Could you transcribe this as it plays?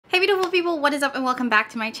Hey beautiful people, what is up and welcome back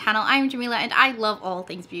to my channel. I'm Jamila and I love all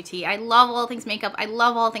things beauty. I love all things makeup. I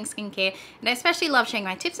love all things skincare, and I especially love sharing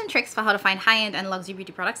my tips and tricks for how to find high-end and luxury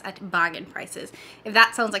beauty products at bargain prices. If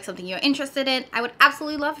that sounds like something you're interested in, I would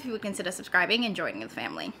absolutely love if you would consider subscribing and joining the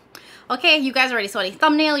family. Okay, you guys already saw the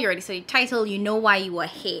thumbnail, you already saw the title, you know why you were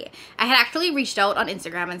here. I had actually reached out on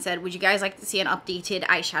Instagram and said, would you guys like to see an updated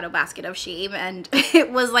eyeshadow basket of shame? And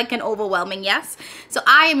it was like an overwhelming yes. So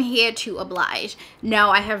I am here to oblige.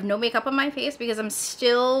 Now I have no makeup on my face because I'm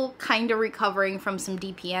still kind of recovering from some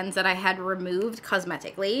DPNs that I had removed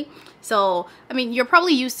cosmetically. So, I mean, you're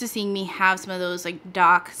probably used to seeing me have some of those like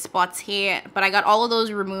dark spots here, but I got all of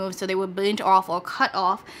those removed so they were burnt off or cut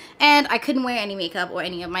off, and I couldn't wear any makeup or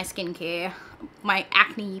any of my skincare, my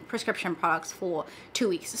acne prescription products for 2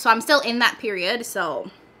 weeks. So I'm still in that period, so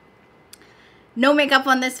no makeup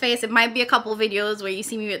on this face. It might be a couple videos where you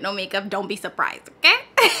see me with no makeup. Don't be surprised,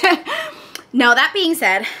 okay? Now, that being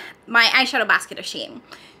said, my eyeshadow basket of shame.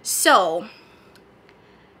 So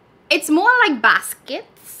it's more like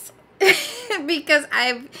baskets because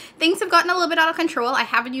things have gotten a little bit out of control. I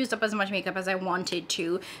haven't used up as much makeup as I wanted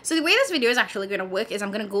to. So the way this video is actually going to work is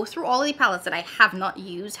I'm going to go through all of the palettes that I have not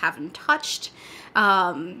used, haven't touched.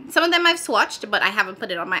 Some of them I've swatched, but I haven't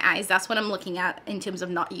put it on my eyes. That's what I'm looking at in terms of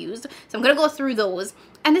not used. So I'm going to go through those.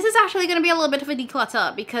 And this is actually going to be a little bit of a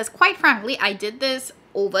declutter because, quite frankly, I did this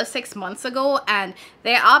over 6 months ago, and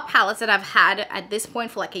there are palettes that I've had at this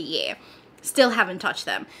point for like a year. Still haven't touched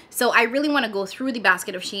them. So I really want to go through the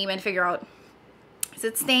basket of shame and figure out, is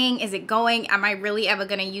it staying? Is it going? Am I really ever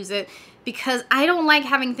going to use it? Because I don't like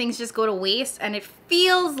having things just go to waste, and it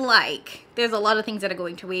feels like there's a lot of things that are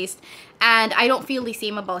going to waste, and I don't feel the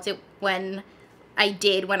same about it when I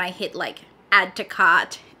did when I hit like add to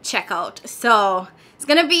cart, checkout. So it's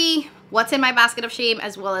going to be what's in my basket of shame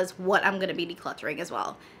as well as what I'm going to be decluttering as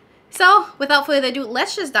well. So without further ado,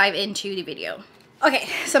 let's just dive into the video. Okay,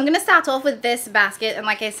 so I'm going to start off with this basket, and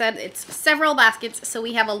like I said, it's several baskets, so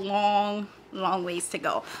we have a long ways to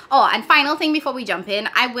go. Oh, and final thing before we jump in,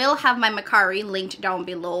 I will have my Macari linked down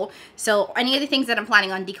below, so any of the things that I'm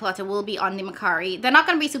planning on declutter will be on the Macari. They're not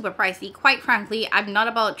going to be super pricey. Quite frankly, I'm not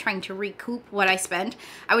about trying to recoup what I spent.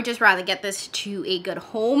 I would just rather get this to a good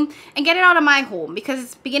home and get it out of my home because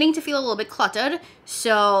it's beginning to feel a little bit cluttered.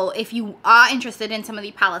 So if you are interested in some of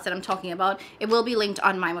the palettes that I'm talking about, it will be linked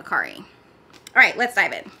on my Macari. Alright, let's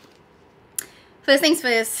dive in. First things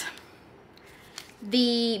first,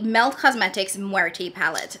 the Melt Cosmetics Muerte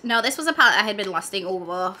palette. Now, this was a palette I had been lusting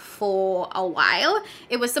over for a while.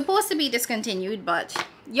 It was supposed to be discontinued, but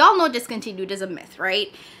y'all know discontinued is a myth,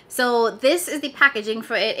 right? So this is the packaging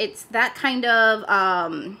for it. It's that kind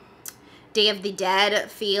of Day of the Dead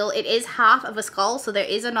feel. It is half of a skull, so there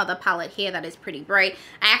is another palette here that is pretty bright.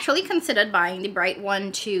 I actually considered buying the bright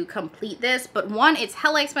one to complete this, but one, it's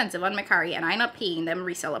hella expensive on Macari and I'm not paying them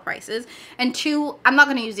reseller prices, and two, I'm not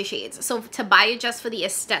going to use the shades. So to buy it just for the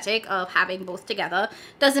aesthetic of having both together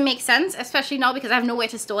doesn't make sense, especially now because I have nowhere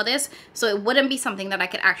to store this, so it wouldn't be something that I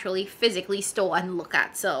could actually physically store and look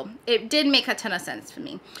at. So it did make a ton of sense for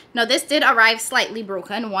me. Now, this did arrive slightly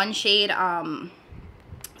broken. One shade,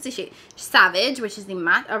 Savage, which is the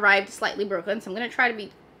matte, arrived slightly broken, so I'm going to try to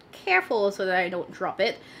be careful so that I don't drop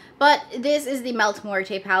it. But this is the Melt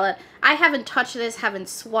Muerte palette. I haven't touched this, haven't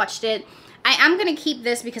swatched it. I am going to keep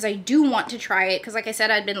this because I do want to try it, because like I said,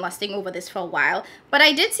 I'd been lusting over this for a while. But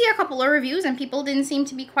I did see a couple of reviews and people didn't seem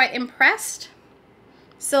to be quite impressed.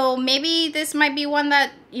 So maybe this might be one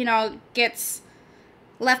that, you know, gets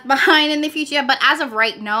left behind in the future, but as of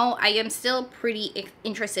right now, I am still pretty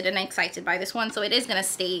interested and excited by this one, so it is going to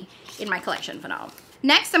stay in my collection for now.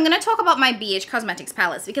 Next, I'm going to talk about my BH Cosmetics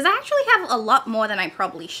palettes because I actually have a lot more than I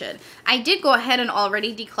probably should. I did go ahead and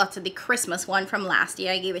already declutter the Christmas one from last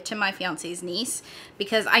year. I gave it to my fiance's niece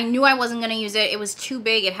because I knew I wasn't going to use it. It was too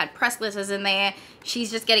big. It had press glisters in there.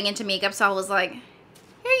 She's just getting into makeup, so I was like,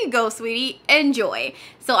 here you go, sweetie, enjoy.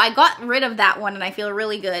 So I got rid of that one and I feel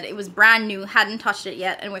really good. It was brand new, hadn't touched it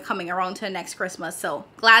yet, and we're coming around to next Christmas, so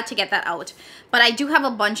glad to get that out. But I do have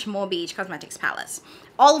a bunch more BH Cosmetics palettes,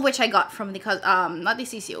 all of which I got from the, not the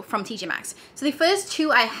CCO, from TJ Maxx. So the first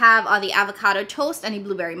two I have are the Avocado Toast and the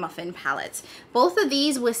Blueberry Muffin palettes. Both of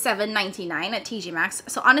these were $7.99 at TJ Maxx,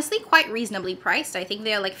 so honestly quite reasonably priced. I think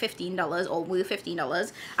they're like $15 or were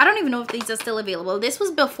 $15. I don't even know if these are still available. This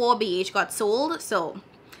was before BH got sold, so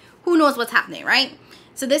who knows what's happening, right?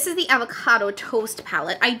 So this is the Avocado Toast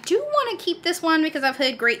palette. I do want to keep this one because I've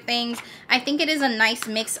heard great things. I think it is a nice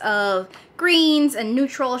mix of greens and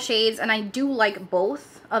neutral shades, and I do like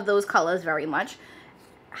both of those colors very much.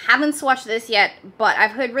 Haven't swatched this yet, but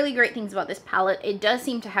I've heard really great things about this palette. It does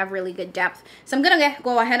seem to have really good depth. So I'm gonna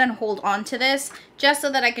go ahead and hold on to this just so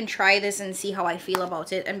that I can try this and see how I feel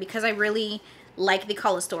about it. And because I really like the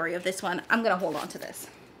color story of this one, I'm gonna hold on to this.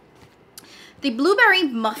 The Blueberry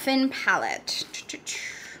Muffin palette.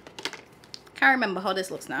 Can't remember how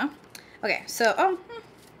this looks now. Okay, so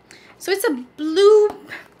so it's a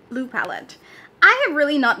blue palette. I have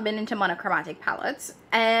really not been into monochromatic palettes,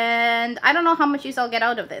 and I don't know how much use I'll get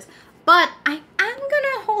out of this, but I am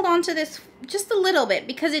gonna hold on to this just a little bit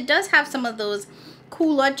because it does have some of those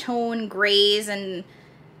cooler tone grays and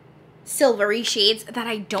silvery shades that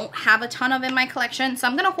I don't have a ton of in my collection. So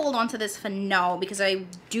I'm gonna hold on to this for now because I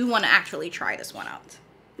do want to actually try this one out.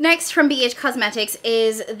 Next from BH Cosmetics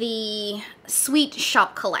is the Sweet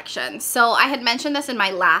Shop collection. So I had mentioned this in my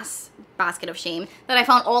last basket of shame that I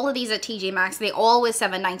found all of these at TJ Maxx. They all was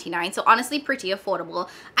 $7.99, so honestly pretty affordable.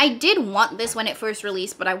 I did want this when it first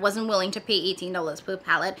released, but I wasn't willing to pay $18 per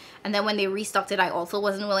palette. And then when they restocked it, I also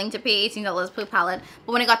wasn't willing to pay $18 per palette.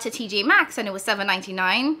 But when it got to TJ Maxx and it was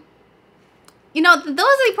 $7.99, you know, those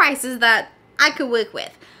are the prices that I could work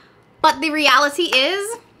with. But the reality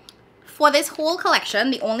is, for this whole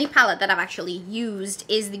collection, the only palette that I've actually used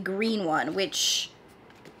is the green one, which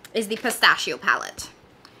is the Pistachio palette.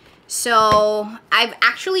 So I've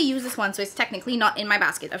actually used this one, so it's technically not in my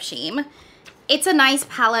basket of shame. It's a nice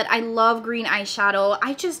palette. I love green eyeshadow.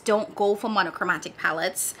 I just don't go for monochromatic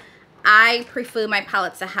palettes. I prefer my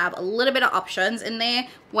palettes to have a little bit of options in there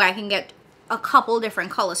where I can get a couple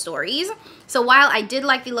different color stories. So while I did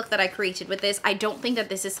like the look that I created with this, I don't think that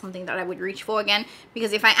this is something that I would reach for again,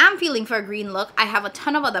 because if I am feeling for a green look, I have a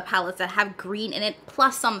ton of other palettes that have green in it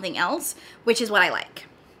plus something else, which is what I like.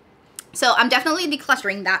 So I'm definitely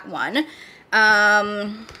decluttering that one.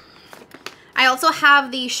 I also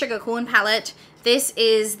have the Sugar Cone palette. This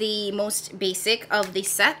is the most basic of the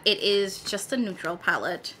set. It is just a neutral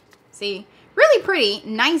palette. See? Really pretty,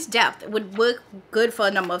 nice depth. It would work good for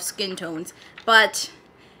a number of skin tones, but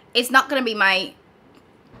it's not going to be my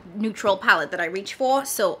neutral palette that I reach for,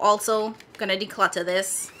 so also going to declutter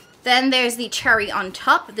this. Then there's the Cherry on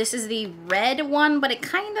Top. This is the red one, but it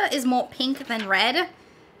kind of is more pink than red,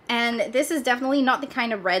 and this is definitely not the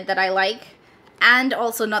kind of red that I like, and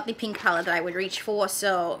also not the pink palette that I would reach for,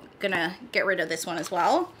 so gonna get rid of this one as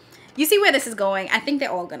well. You see where this is going? I think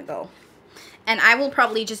they're all gonna go. And I will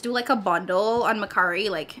probably just do like a bundle on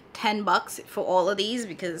Mercari, like 10 bucks for all of these,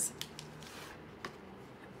 because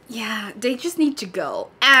yeah, they just need to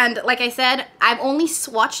go. And like I said, I've only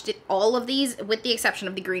swatched all of these with the exception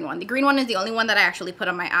of the green one. The green one is the only one that I actually put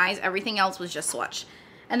on my eyes. Everything else was just swatched.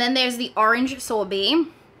 And then there's the Orange Sorbet.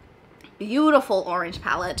 Beautiful orange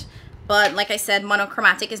palette. But like I said,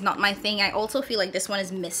 monochromatic is not my thing. I also feel like this one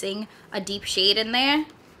is missing a deep shade in there.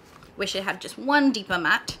 Wish it had just one deeper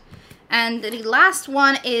matte. And the last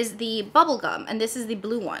one is the Bubblegum, and this is the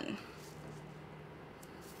blue one.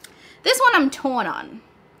 This one I'm torn on.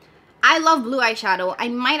 I love blue eyeshadow. I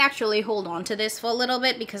might actually hold on to this for a little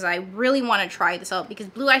bit because I really want to try this out, because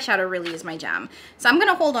blue eyeshadow really is my jam. So I'm going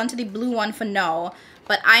to hold on to the blue one for now,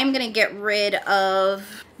 but I'm going to get rid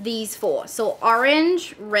of these four. So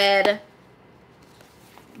orange, red,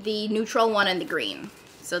 the neutral one, and the green.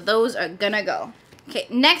 So those are going to go. Okay,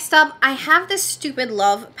 next up, I have this Stupid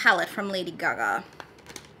Love palette from Lady Gaga.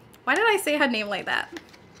 Why did I say her name like that?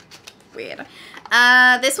 Weird.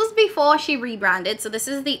 This was before she rebranded, so this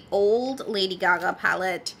is the old Lady Gaga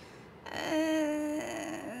palette.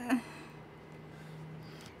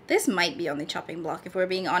 This might be on the chopping block, if we're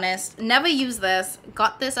being honest. Never used this.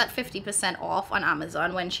 Got this at 50% off on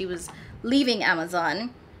Amazon when she was leaving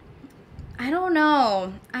Amazon. I don't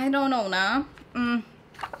know. I don't know now.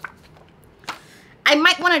 I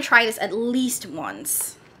might want to try this at least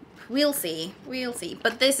once. We'll see. We'll see.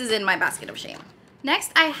 But this is in my basket of shame.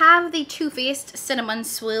 Next, I have the Too Faced Cinnamon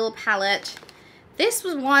Swirl palette. This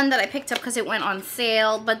was one that I picked up because it went on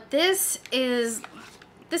sale, but this is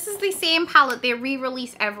the same palette they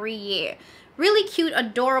re-release every year. Really cute,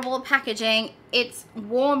 adorable packaging. It's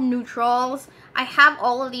warm neutrals. I have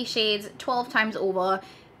all of these shades 12 times over,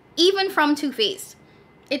 even from Too Faced.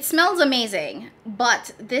 It smells amazing,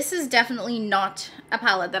 but this is definitely not a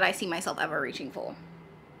palette that I see myself ever reaching for.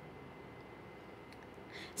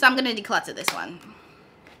 So I'm going to declutter this one.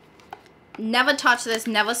 Never touched this,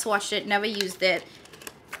 never swatched it, never used it,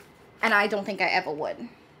 and I don't think I ever would.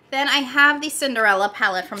 Then I have the Cinderella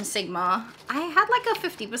palette from Sigma. I had like a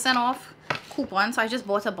 50% off coupon, so I just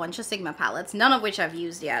bought a bunch of Sigma palettes, none of which I've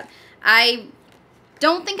used yet. I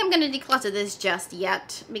don't think I'm going to declutter this just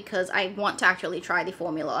yet because I want to actually try the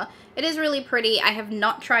formula. It is really pretty. I have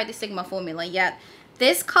not tried the Sigma formula yet.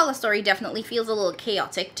 This color story definitely feels a little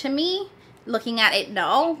chaotic to me. Looking at it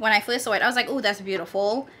now, when I first saw it, I was like, oh, that's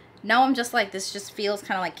beautiful. Now I'm just like, this just feels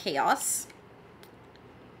kind of like chaos.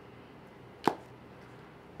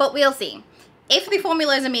 But we'll see. If the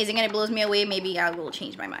formula is amazing and it blows me away, maybe I will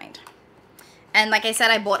change my mind. And like I said,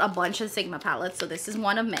 I bought a bunch of Sigma palettes, so this is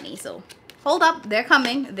one of many. So hold up, they're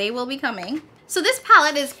coming. They will be coming. So this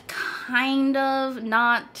palette is kind of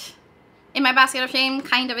not in my basket of shame,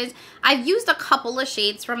 kind of is. I've used a couple of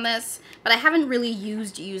shades from this, but I haven't really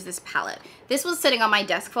used this palette. This was sitting on my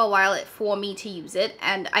desk for a while for me to use it,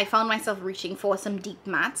 and I found myself reaching for some deep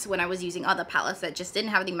mattes when I was using other palettes that just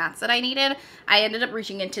didn't have the mattes that I needed. I ended up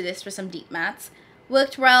reaching into this for some deep mattes.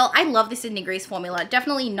 Worked well. I love the Sydney Grace formula.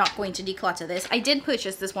 Definitely not going to declutter this. I did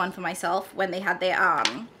purchase this one for myself when they had their,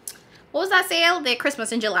 what was that sale? Their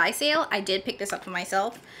Christmas in July sale. I did pick this up for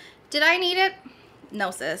myself. Did I need it? No,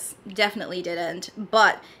 sis. Definitely didn't.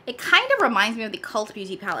 But it kind of reminds me of the Cult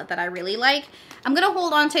Beauty palette that I really like. I'm going to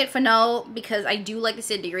hold on to it for now because I do like the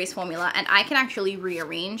Sydney Grace formula and I can actually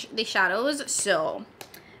rearrange the shadows. So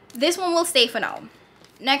this one will stay for now.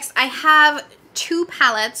 Next, I have two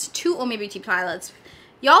Uma Beauty palettes.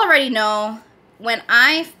 Y'all already know when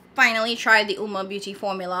I finally tried the Uma Beauty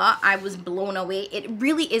formula, I was blown away. It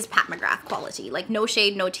really is Pat McGrath quality. Like, no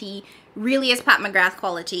shade, no tea. Really is Pat McGrath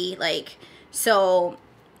quality. Like, so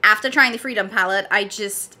after trying the Freedom palette, I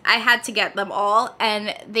had to get them all,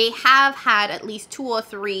 and they have had at least 2 or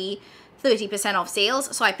 3 30% off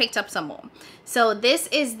sales, so I picked up some more. So this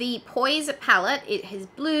is the Poise palette. It has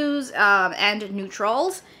blues and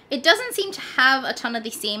neutrals. It doesn't seem to have a ton of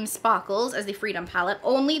the same sparkles as the Freedom palette.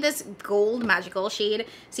 Only this gold magical shade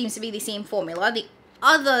seems to be the same formula. The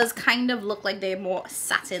others kind of look like they're more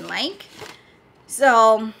satin-like.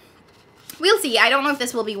 So we'll see. I don't know if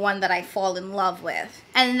this will be one that I fall in love with.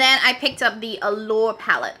 And then I picked up the Allure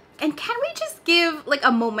palette. And can we just give like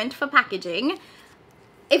a moment for packaging?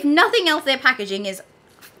 If nothing else, their packaging is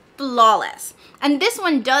flawless. And this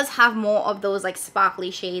one does have more of those like sparkly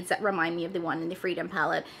shades that remind me of the one in the Freedom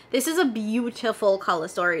palette. This is a beautiful color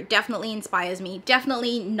story. It definitely inspires me.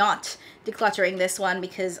 Definitely not decluttering this one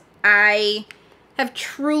because I have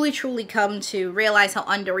truly come to realize how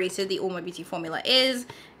underrated the Uma Beauty formula is.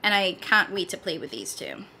 And I can't wait to play with these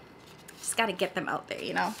two. Just gotta get them out there,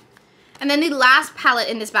 you know? And then the last palette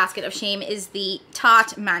in this basket of shame is the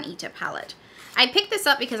Tarte Man-Eater palette. I picked this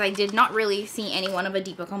up because I did not really see anyone of a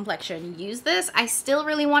deeper complexion use this. I still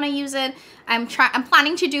really want to use it. I'm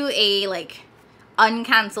planning to do a like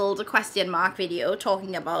uncancelled question mark video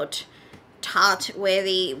talking about Tarte, where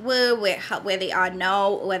they were, where they are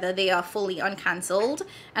now, whether they are fully uncancelled.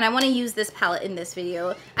 And I want to use this palette in this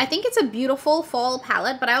video. I think it's a beautiful fall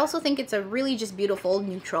palette, but I also think it's a really just beautiful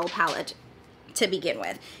neutral palette to begin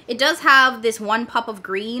with. It does have this one pop of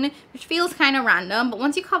green, which feels kind of random, but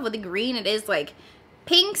once you cover the green, it is like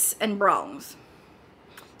pinks and browns.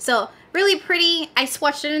 So really pretty. I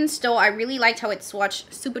swatched it in store. I really liked how it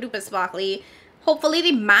swatched, super duper sparkly. Hopefully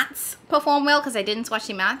the mattes perform well because I didn't swatch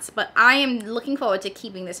the mattes, but I am looking forward to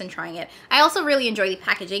keeping this and trying it. I also really enjoy the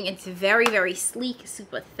packaging. It's very sleek,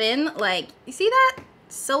 super thin. Like, you see that?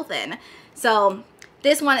 So thin. So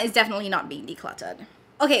this one is definitely not being decluttered.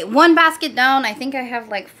 Okay, one basket down. I think I have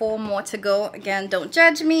like 4 more to go. Again, don't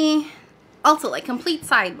judge me. Also, like, complete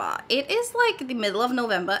sidebar. It is like the middle of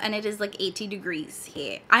November and it is like 80 degrees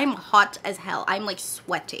here. I'm hot as hell. I'm like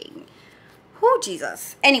sweating. Oh,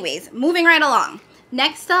 Jesus. Anyways, moving right along.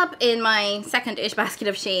 Next up in my second-ish basket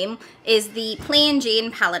of shame is the Plain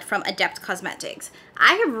Jane palette from Adept Cosmetics.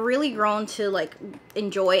 I have really grown to like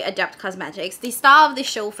enjoy Adept Cosmetics. The star of the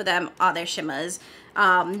show for them are their shimmers.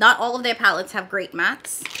 Not all of their palettes have great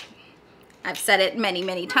mattes. I've said it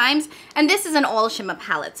many times. And this is an all shimmer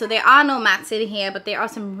palette. So there are no mattes in here, but there are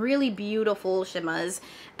some really beautiful shimmers.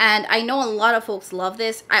 And I know a lot of folks love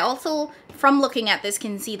this. I also, from looking at this,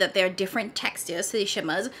 can see that there are different textures to the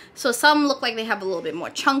shimmers. So some look like they have a little bit more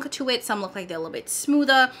chunk to it. Some look like they're a little bit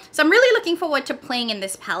smoother. So I'm really looking forward to playing in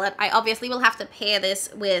this palette. I obviously will have to pair this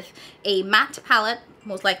with a matte palette,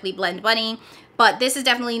 most likely Blend Bunny. But this is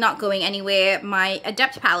definitely not going anywhere. My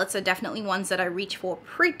Adept palettes are definitely ones that I reach for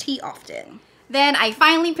pretty often. Then I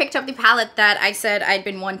finally picked up the palette that I said I'd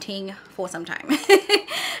been wanting for some time.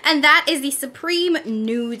 And that is the Supreme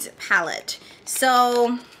Nudes palette.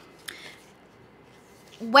 So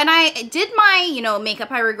when I did my, you know, makeup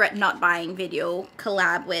I regret not buying video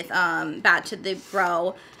collab with Bad to the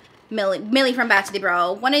Brow, Millie from Bad to the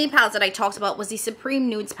Brow, one of the palettes that I talked about was the Supreme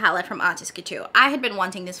Nudes palette from Artist Couture. I had been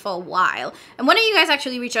wanting this for a while. And one of you guys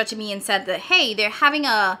actually reached out to me and said that, hey, they're having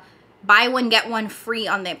a buy one get one free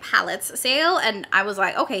on their palettes sale, and I was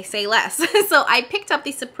like, okay, say less. So I picked up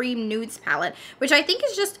the Supreme Nudes palette, which I think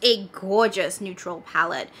is just a gorgeous neutral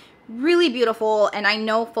palette. Really beautiful, and I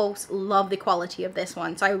know folks love the quality of this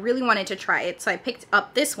one, so I really wanted to try it. So I picked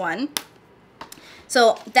up this one.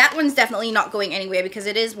 So that one's definitely not going anywhere because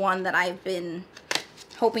it is one that I've been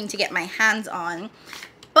hoping to get my hands on.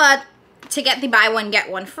 But to get the buy one get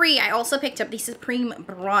one free, I also picked up the Supreme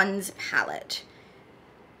Bronze palette.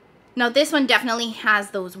 Now this one definitely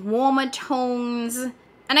has those warmer tones,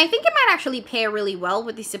 and I think it might actually pair really well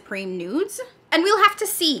with the Supreme Nudes. And we'll have to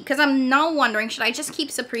see, because I'm now wondering, should I just keep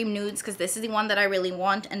Supreme Nudes because this is the one that I really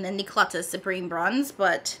want, and then Declutter Supreme Bronze?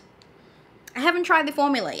 But I haven't tried the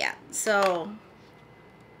formula yet, so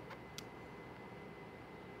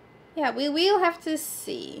yeah, we'll have to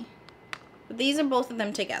see. But these are both of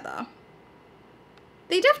them together.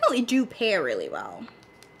 They definitely do pair really well.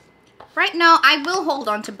 Right now, I will hold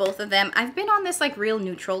on to both of them. I've been on this like real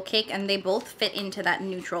neutral kick, and they both fit into that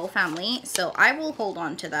neutral family, so I will hold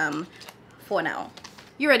on to them for now.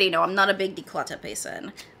 You already know I'm not a big declutter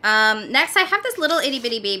person. Next, I have this little itty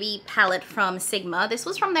bitty baby palette from Sigma. This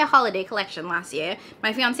was from their holiday collection last year.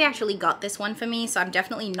 My fiance actually got this one for me, so I'm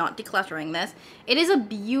definitely not decluttering this. It is a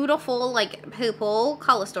beautiful like purple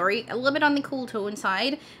color story, a little bit on the cool tone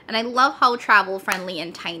side, and I love how travel friendly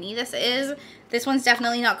and tiny this is. This one's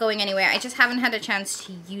definitely not going anywhere. I just haven't had a chance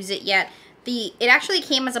to use it yet. It actually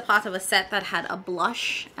came as a part of a set that had a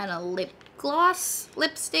blush and a lip gloss,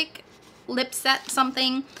 lip set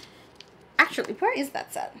something. Actually, where is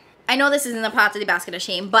that set? I know this isn't a part of the basket of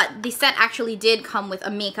shame, but the set actually did come with a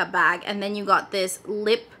makeup bag, and then you got this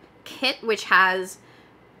lip kit which has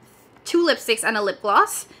 2 lipsticks and a lip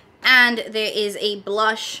gloss, and there is a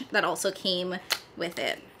blush that also came with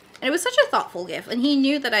it. And it was such a thoughtful gift, and he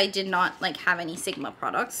knew that I did not like have any Sigma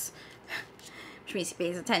products, which means he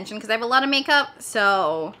pays attention because I have a lot of makeup.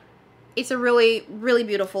 So it's a really, really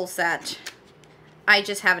beautiful set. I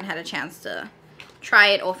just haven't had a chance to try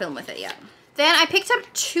it or film with it yet. Then I picked up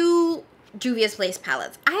 2 Juvia's Place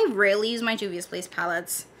palettes. I rarely use my Juvia's Place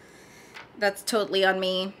palettes. That's totally on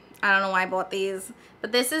me. I don't know why I bought these.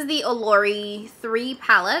 But this is the Allure 3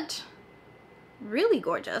 palette. Really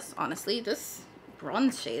gorgeous, honestly. This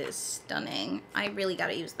bronze shade is stunning. I really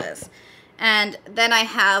gotta use this. And then I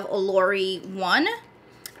have Allure 1.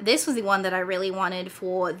 This was the one that I really wanted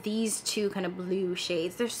for these 2 kind of blue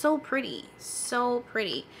shades. They're so pretty. So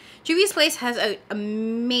pretty. Juvia's Place has an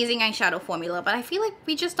amazing eyeshadow formula, but I feel like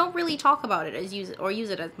we just don't really talk about it use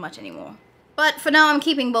it as much anymore. But for now, I'm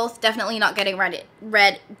keeping both. Definitely not getting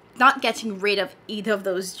not getting rid of either of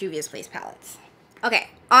those Juvia's Place palettes. Okay,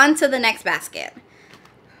 on to the next basket.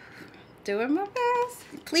 Doing my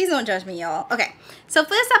best. Please don't judge me, y'all. Okay, so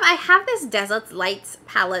first up, I have this Desert Lights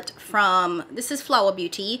palette from, this is Flower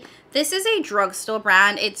Beauty. This is a drugstore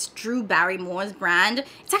brand. It's Drew Barrymore's brand.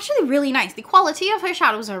 It's actually really nice. The quality of her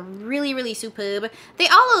shadows are really, really superb. They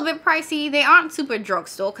are a little bit pricey. They aren't super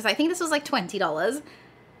drugstore because I think this was like $20.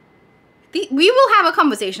 We will have a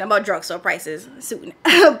conversation about drugstore prices soon.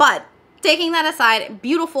 But taking that aside,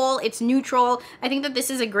 beautiful. It's neutral. I think that this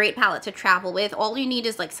is a great palette to travel with. All you need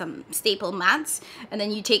is like some staple mattes, and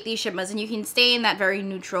then you take these shimmers and you can stay in that very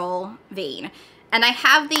neutral vein. And I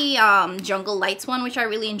have the Jungle Lights one, which I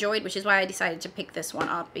really enjoyed, which is why I decided to pick this one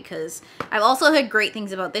up, because I've also heard great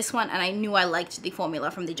things about this one, and I knew I liked the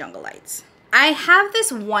formula from the Jungle Lights. I have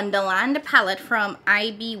this Wonderland palette from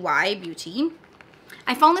IBY Beauty.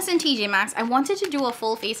 I found this in TJ Maxx. I wanted to do a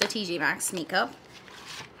full face of TJ Maxx makeup.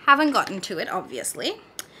 Haven't gotten to it, obviously.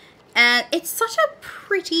 And it's such a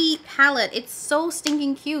pretty palette. It's so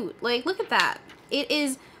stinking cute. Like, look at that. It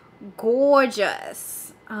is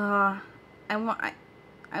gorgeous. I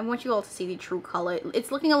want you all to see the true color.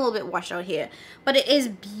 It's looking a little bit washed out here, but it is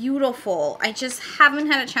beautiful. I just haven't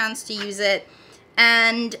had a chance to use it,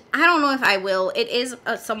 and I don't know if I will. It is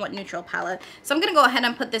a somewhat neutral palette, so I'm gonna go ahead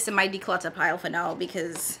and put this in my declutter pile for now,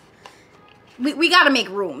 because we gotta make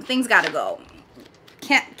room. Things gotta go.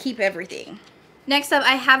 Can't keep everything. Next up,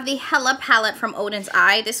 I have the Hella palette from Odin's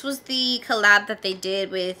Eye. This was the collab that they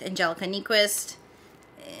did with Angelica Nyquist.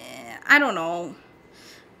 I don't know.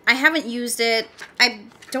 I haven't used it. I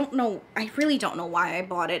really don't know why I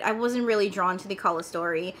bought it. I wasn't really drawn to the color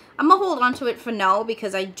story. I'm gonna hold on to it for now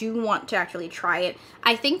because I do want to actually try it.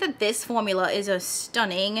 I think that this formula is a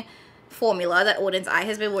stunning formula that Odin's Eye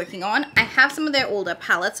has been working on. I have some of their older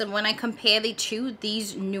palettes, and when I compare the two,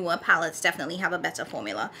 these newer palettes definitely have a better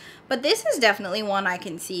formula. But this is definitely one I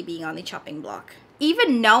can see being on the chopping block.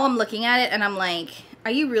 Even now I'm looking at it and I'm like,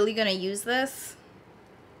 are you really gonna use this?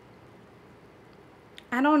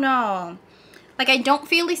 I don't know. Like, I don't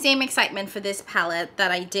feel the same excitement for this palette that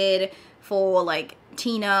I did for like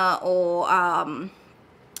Tina or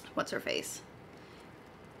what's her face?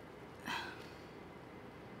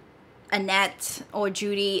 Annette or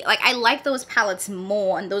Judy. Like, I like those palettes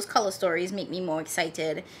more, and those color stories make me more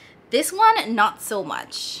excited. This one, not so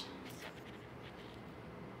much.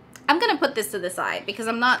 I'm gonna put this to the side because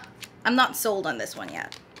I'm not sold on this one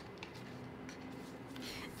yet.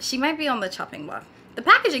 She might be on the chopping block. The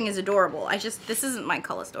packaging is adorable. This isn't my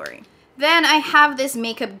color story. Then I have this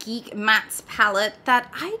Makeup Geek Mattes palette that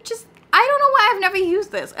I don't know why I've never used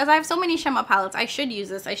this, as I have so many shimmer palettes. I should use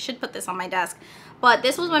this. I should put this on my desk. But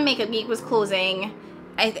this was when Makeup Geek was closing.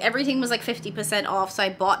 Everything was like 50% off, so I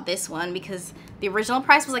bought this one because the original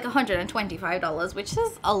price was like $125, which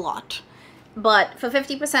is a lot. But for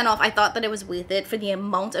 50% off, I thought that it was worth it for the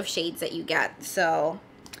amount of shades that you get. So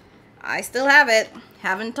I still have it.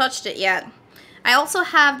 Haven't touched it yet. I also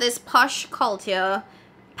have this Posh Culture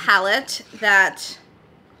palette that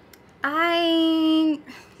I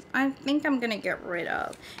think I'm gonna get rid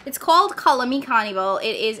of. It's called Color Me Carnival.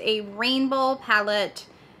 It is a rainbow palette,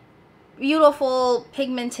 beautiful,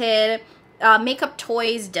 pigmented. Makeup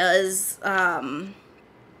Toys does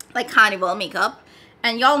like carnival makeup,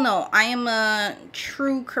 and y'all know I am a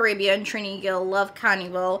true Caribbean Trini girl, love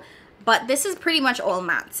carnival, but this is pretty much all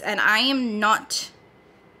mattes, and I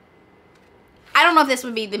don't know if this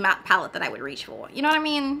would be the matte palette that I would reach for. You know what I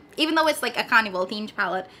mean? Even though it's like a carnival themed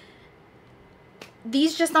palette,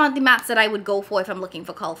 these just aren't the mattes that I would go for if I'm looking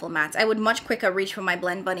for colorful mattes. I would much quicker reach for my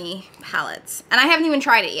Blend Bunny palettes. And I haven't even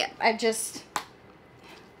tried it yet.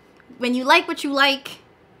 When you like what you like,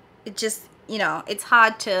 it just, you know, it's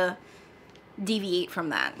hard to deviate from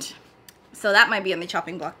that. So that might be on the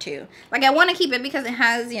chopping block too. Like, I want to keep it because it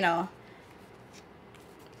has, you know,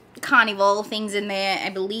 carnival things in there. I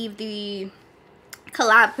believe the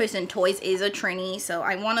collab person Toys is a Trini, so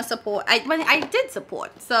I want to support. I did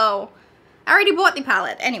support, so I already bought the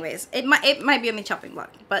palette. Anyways, it might be on the chopping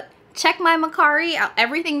block, but check my Macari out.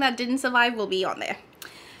 Everything that didn't survive will be on there.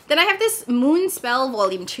 Then I have this Moon Spell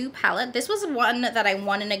Volume 2 palette. This was one that I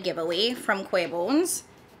won in a giveaway from Quabones.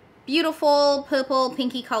 Beautiful purple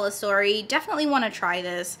pinky color story. Definitely want to try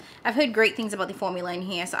this. I've heard great things about the formula in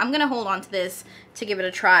here, so I'm gonna hold on to this to give it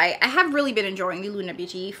a try. I have really been enjoying the Luna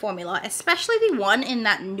Beauty formula, especially the one in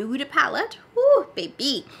that nude palette. Woo,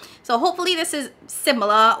 baby. So hopefully this is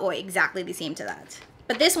similar or exactly the same to that.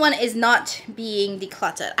 But this one is not being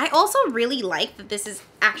decluttered. I also really like that this is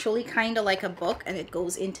actually kind of like a book and it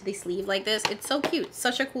goes into the sleeve like this. It's so cute.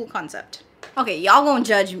 Such a cool concept. Okay, y'all won't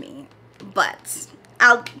judge me, but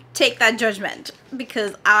I'll take that judgment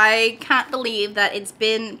because I can't believe that it's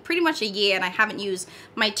been pretty much a year and I haven't used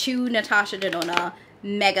my two Natasha Denona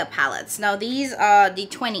mega palettes. Now these are the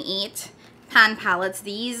 28 pan palettes.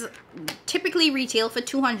 These typically retail for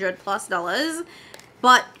 $200+,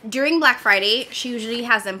 but during Black Friday she usually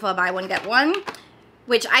has them for a buy one get one,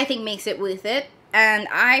 which I think makes it worth it. And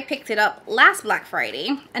I picked it up last Black Friday,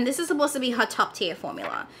 and this is supposed to be her top tier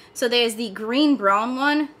formula. So there's the green brown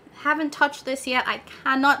one. Haven't touched this yet. I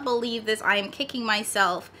cannot believe this. I am kicking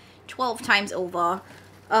myself 12 times over.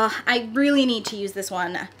 I really need to use this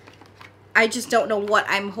one. I just don't know what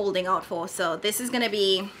I'm holding out for. So this is gonna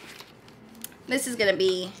be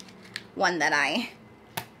one that I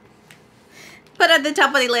put at the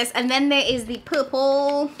top of the list. And then there is the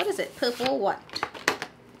purple, what is it? Purple what?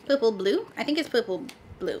 Purple blue? I think it's purple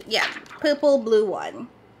blue. Yeah, purple blue one.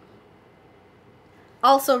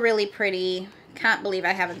 Also really pretty. Can't believe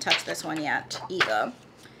I haven't touched this one yet either.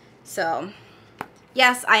 So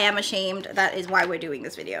yes, I am ashamed. That is why we're doing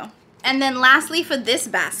this video. And then lastly for this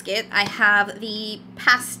basket, I have the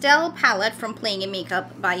pastel palette from Playing in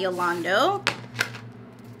Makeup by Yolando.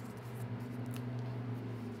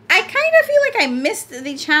 I kind of feel like I missed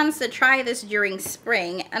the chance to try this during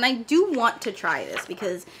spring, and I do want to try this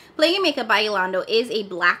because Playing in Makeup by Yolando is a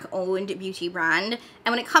Black-owned beauty brand,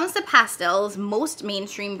 and when it comes to pastels, most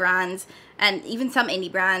mainstream brands and even some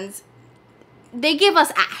indie brands, they give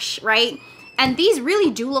us ash, right? And these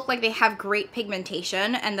really do look like they have great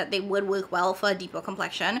pigmentation and that they would work well for a deeper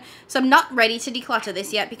complexion. So I'm not ready to declutter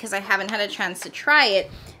this yet because I haven't had a chance to try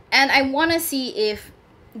it, and I want to see if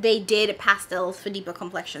they did pastels for deeper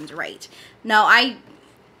complexions right. Now, I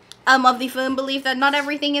am of the firm belief that not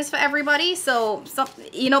everything is for everybody, so some,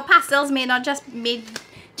 you know, pastels may not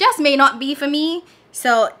may not be for me,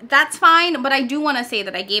 so that's fine. But I do want to say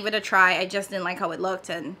that I gave it a try. I just didn't like how it looked,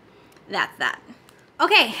 and that's that.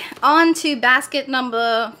 Okay, on to basket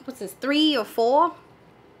number, what's this, 3 or 4?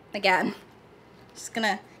 Again, just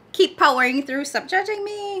gonna keep powering through. Stop judging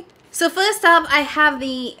me. So first up, I have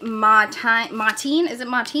the Martine. Is it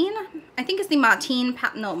Martine? I think it's the Martine.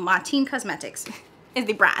 No, Martine Cosmetics is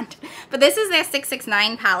the brand. But this is their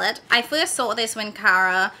 669 palette. I first saw this when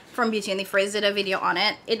Cara from Beauty and the Frizz did a video on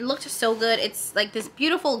it. It looked so good. It's like this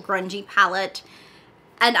beautiful grungy palette,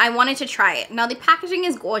 and I wanted to try it. Now the packaging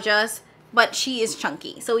is gorgeous, but she is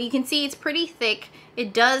chunky. So you can see it's pretty thick.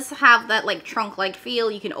 It does have that like trunk-like feel.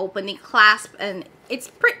 You can open the clasp, and it's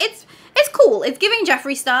cool. It's giving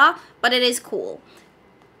Jeffree Star, but it is cool.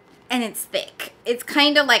 And it's thick. It's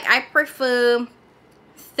kind of like, I prefer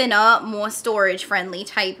thinner, more storage friendly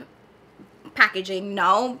type packaging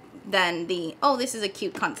now than the, oh, this is a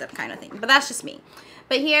cute concept kind of thing. But that's just me.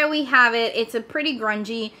 But here we have it. It's a pretty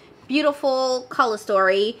grungy, beautiful color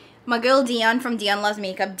story. My girl Dion from Dion Loves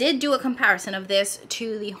Makeup did do a comparison of this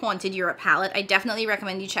to the Haunted Europe palette. I definitely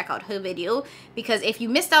recommend you check out her video, because if you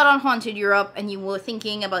missed out on Haunted Europe and you were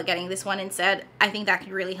thinking about getting this one instead, I think that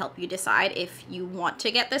could really help you decide if you want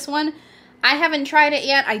to get this one. I haven't tried it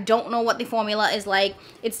yet. I don't know what the formula is like.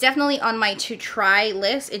 It's definitely on my to try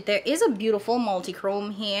list. There is a beautiful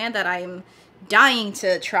multi-chrome here that I'm dying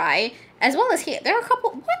to try, as well as here. There are a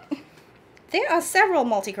couple, what? There are several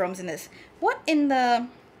multi-chromes in this. What in the...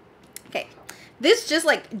 Okay, this just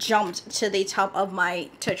like jumped to the top of my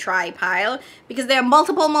to try pile because there are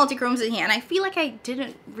multiple multi-chromes in here, and I feel like I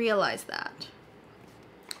didn't realize that.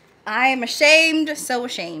 I'm ashamed, so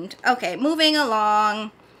ashamed. Okay, moving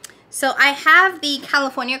along. So I have the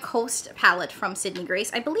California Coast palette from Sydney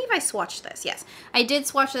Grace. I believe I swatched this. Yes, I did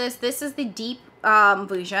swatch this. This is the deep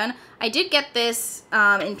version. I did get this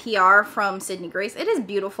in PR from Sydney Grace. It is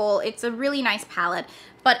beautiful. It's a really nice palette,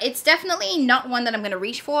 but it's definitely not one that I'm going to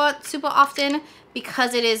reach for super often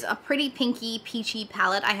because it is a pretty pinky, peachy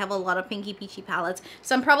palette. I have a lot of pinky, peachy palettes,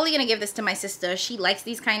 so I'm probably going to give this to my sister. She likes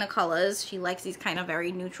these kind of colors. She likes these kind of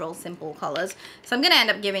very neutral, simple colors, so I'm going to end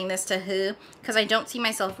up giving this to her because I don't see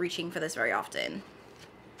myself reaching for this very often.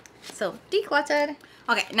 So, Decluttered.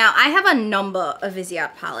 Okay, now I have a number of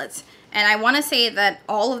Viseart palettes, and I want to say that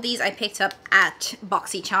all of these I picked up at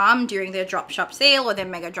BoxyCharm during their drop shop sale or their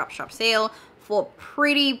mega drop shop sale for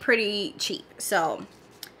pretty cheap. So,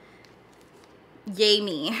 yay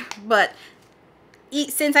me. But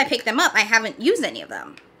since I picked them up, I haven't used any of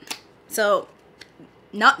them. So,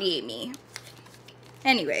 not yay me.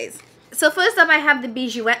 Anyways. So first up, I have the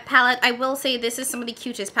Bijouette palette. I will say this is some of the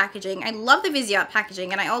cutest packaging. I love the Viseart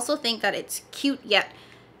packaging, and I also think that it's cute yet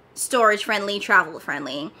storage friendly, travel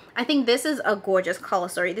friendly. I think this is a gorgeous color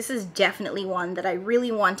story. This is definitely one that I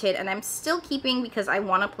really wanted, and I'm still keeping because I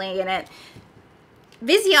want to play in it.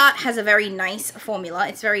 Viseart has a very nice formula.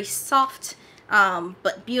 It's very soft,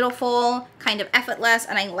 but beautiful, kind of effortless,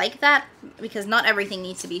 and I like that because not everything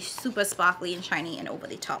needs to be super sparkly and shiny and over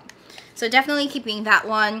the top. So definitely keeping that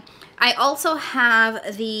one. I also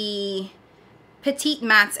have the Petite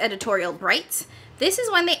Matte's Editorial Brights. This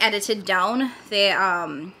is when they edited down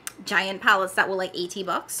their giant palettes that were like 80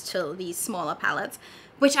 bucks to these smaller palettes,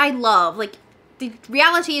 which I love. Like, the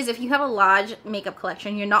reality is if you have a large makeup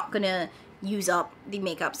collection, you're not gonna use up the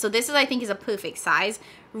makeup. So this is, I think, is a perfect size.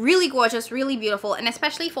 Really gorgeous, really beautiful, and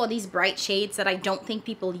especially for these bright shades that I don't think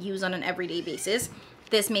people use on an everyday basis,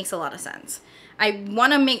 this makes a lot of sense. I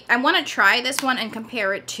want to try this one and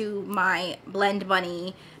compare it to my Blend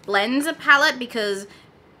Bunny Blends palette, because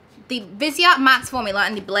the Viseart Matte's formula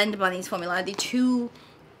and the Blend Bunny's formula are the two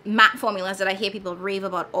matte formulas that I hear people rave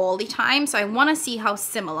about all the time. So I want to see how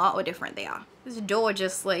similar or different they are. This door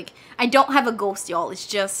just like, I don't have a ghost, y'all. It's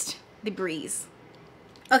just the breeze.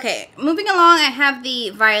 Okay, moving along, I have the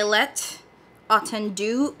Violet Autumn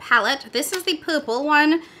Dew palette. This is the purple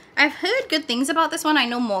one. I've heard good things about this one. I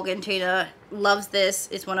know Morgan Taylor loves this.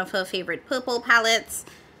 It's one of her favorite purple palettes.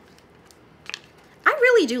 I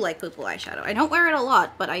really do like purple eyeshadow. I don't wear it a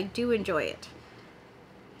lot, but I do enjoy it.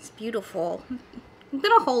 It's beautiful. I'm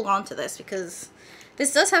gonna hold on to this because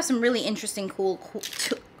this does have some really interesting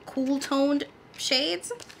cool toned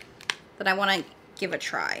shades that I want to give a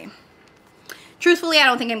try. Truthfully, I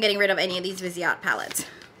don't think I'm getting rid of any of these Viseart palettes.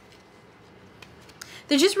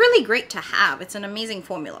 They're just really great to have. It's an amazing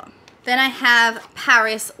formula. Then I have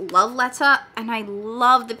Paris Love Letter, and I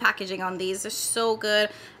love the packaging on these. They're so good.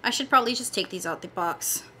 I should probably just take these out the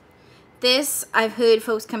box. This, I've heard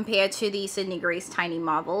folks compare to the Sydney Grace Tiny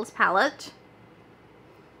Marvels palette.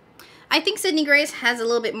 I think Sydney Grace has a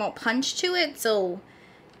little bit more punch to it, so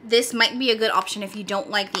this might be a good option if you don't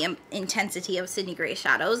like the intensity of Sydney Grace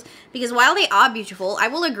shadows, because while they are beautiful, I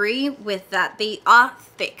will agree with that, they are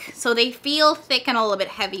thick. So they feel thick and a little bit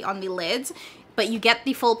heavy on the lids, but you get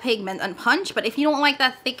the full pigment and punch. But if you don't like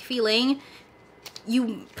that thick feeling,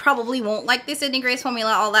 you probably won't like this Sydney Grace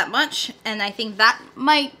formula all that much, and I think that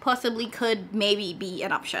might possibly could maybe be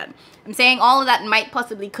an option. I'm saying all of that might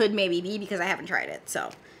possibly could maybe be because I haven't tried it,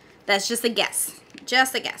 so that's just a guess.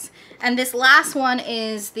 Just a guess. And this last one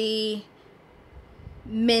is the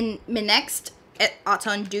Minext et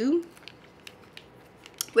Autumn Dew,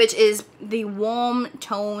 which is the warm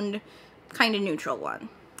toned kind of neutral one.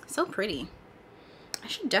 So pretty. I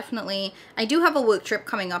should definitely, I do have a work trip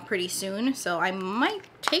coming up pretty soon, so I might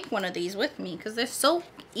take one of these with me because they're so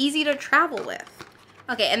easy to travel with.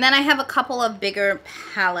 Okay, and then I have a couple of bigger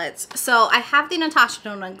palettes. So I have the Natasha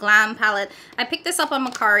Denona Glam palette. I picked this up on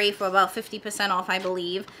Mercari for about 50% off, I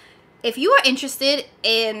believe. If you are interested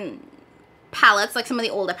in palettes, like some of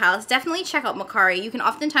the older palettes, definitely check out Mercari. You can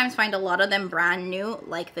oftentimes find a lot of them brand new,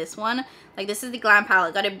 like this one. Like this is the Glam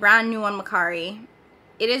palette. Got it brand new on Mercari.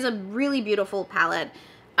 It is a really beautiful palette.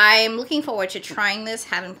 I'm looking forward to trying this.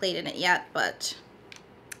 Haven't played in it yet, but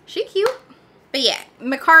she's cute. But yeah,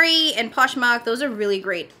 Mercari and Poshmark, those are really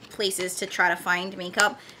great places to try to find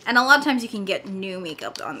makeup. And a lot of times you can get new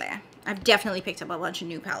makeup on there. I've definitely picked up a bunch of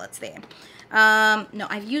new palettes there. No,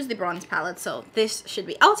 I've used the bronze palette, so this should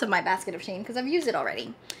be out of my basket of shame because I've used it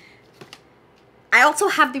already. I also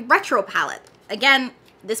have the retro palette. Again,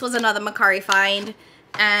 this was another Mercari find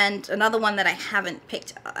and another one that I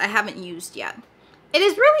haven't used yet. It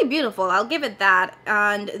is really beautiful, I'll give it that.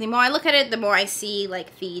 And the more I look at it, the more I see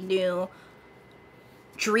like the new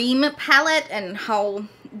Dream palette and how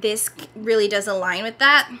this really does align with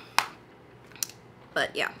that.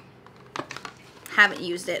 But yeah, haven't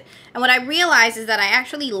used it. And what I realized is that I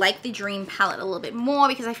actually like the Dream palette a little bit more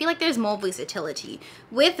because I feel like there's more versatility.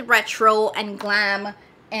 With retro and glam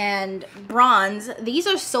and bronze, these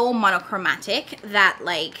are so monochromatic that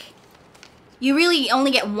like you really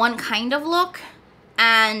only get one kind of look.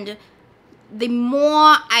 And the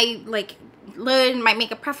more I like learn my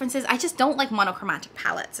makeup preferences, I just don't like monochromatic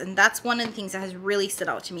palettes, and that's one of the things that has really stood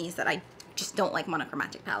out to me, is that I just don't like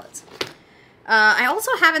monochromatic palettes. I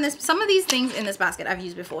also have in this, some of these things in this basket I've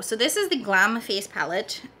used before. So this is the Glam Face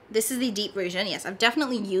palette. This is the deep version. Yes, I've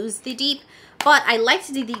definitely used the deep, but I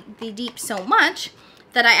liked the deep so much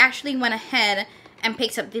that I actually went ahead and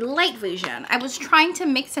picked up the light version. I was trying to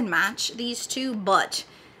mix and match these two, but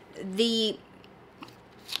the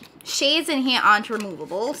shades in here aren't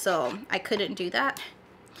removable, so I couldn't do that.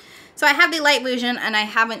 So I have the light version and I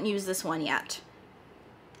haven't used this one yet.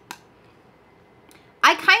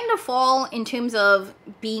 I kind of fall in terms of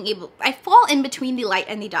being able, I fall in between the light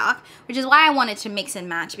and the dark, which is why I wanted to mix and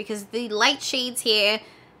match, because the light shades here,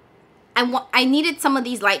 I needed some of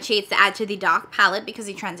these light shades to add to the dark palette because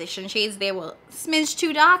the transition shades there were a smidge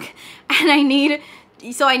too dark, and I needed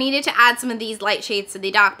to add some of these light shades to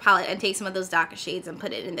the dark palette and take some of those darker shades and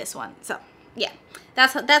put it in this one. So yeah,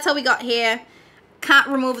 that's how we got here. Can't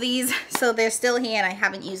remove these, so they're still here, and I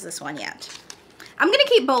haven't used this one yet. I'm gonna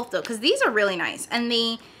keep both though, because these are really nice, and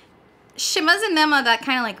the shimmers in them are that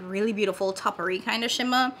kind of like really beautiful toppery kind of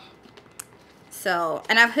shimmer. So,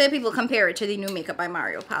 and I've heard people compare it to the new Makeup by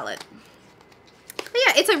Mario palette. But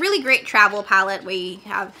yeah, it's a really great travel palette where you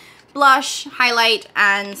have blush, highlight,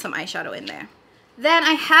 and some eyeshadow in there. Then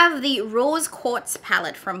I have the Rose Quartz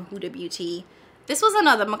palette from Huda Beauty. This was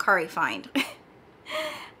another Mercari find.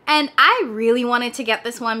 And I really wanted to get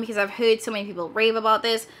this one because I've heard so many people rave about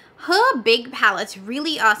this. Her big palettes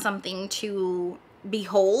really are something to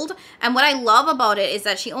behold. And what I love about it is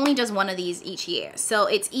that she only does one of these each year. So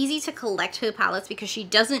it's easy to collect her palettes because she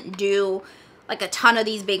doesn't do like a ton of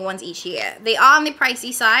these big ones each year. They are on the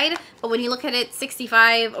pricey side, but when you look at it,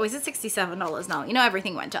 $65, or is it $67 now? You know,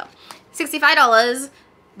 everything went up. $65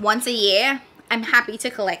 once a year. I'm happy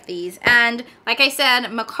to collect these. And like I said,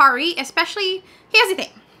 Mercari, especially, here's the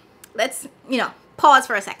thing. Let's, pause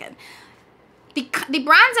for a second. The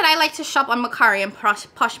brands that I like to shop on Mercari and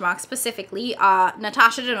Poshmark specifically are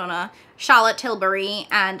Natasha Denona, Charlotte Tilbury,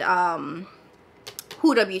 and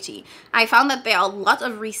Huda Beauty. I found that there are a lot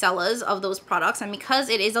of resellers of those products, and because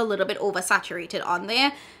it is a little bit oversaturated on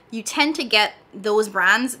there, you tend to get those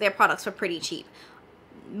brands, their products for pretty cheap.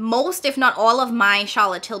 Most, if not all, of my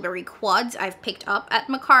Charlotte Tilbury quads I've picked up at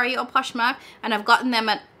Mercari or Poshmark, and I've gotten them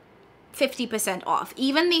at 50% off.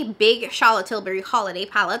 Even the big Charlotte Tilbury holiday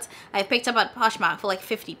palettes I've picked up at Poshmark for like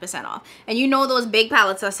 50% off. And you know those big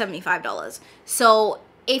palettes are $75. So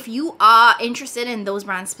if you are interested in those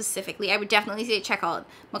brands specifically, I would definitely say check out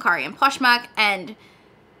Mercari and Poshmark. And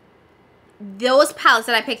those palettes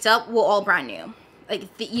that I picked up were all brand new. Like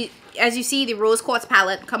as you see, the Rose Quartz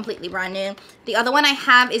palette, completely brand new. The other one I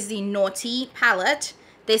have is the Naughty palette.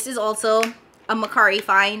 This is also a Mercari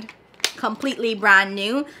find, completely brand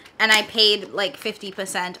new. and I paid like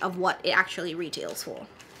 50% of what it actually retails for.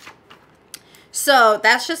 So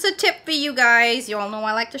that's just a tip for you guys. You all know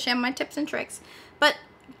I like to share my tips and tricks. But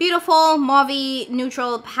beautiful mauve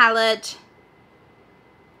neutral palette.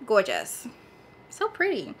 Gorgeous. So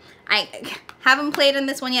pretty. I haven't played in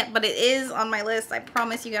this one yet, but it is on my list. I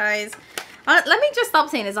promise you guys. Let me just stop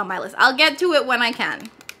saying it's on my list. I'll get to it when I can.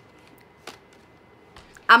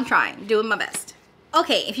 I'm trying, doing my best.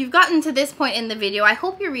 Okay, if you've gotten to this point in the video, I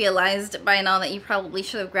hope you realized by now that you probably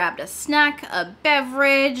should have grabbed a snack, a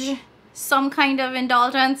beverage, some kind of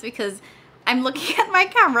indulgence, because I'm looking at my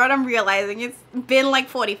camera and I'm realizing it's been like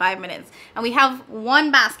 45 minutes. And we have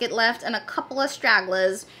one basket left and a couple of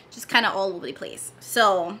stragglers just kind of all over the place.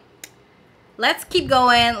 So let's keep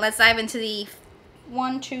going. Let's dive into the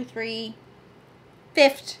 5th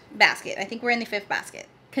basket. I think we're in the 5th basket.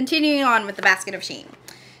 Continuing on with the basket of shame.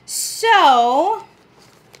 So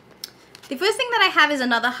the first thing that I have is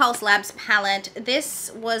another House Labs palette.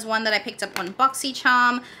 This was one that I picked up on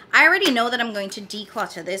BoxyCharm. I already know that I'm going to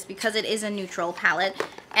declutter this because it is a neutral palette.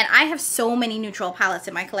 And I have so many neutral palettes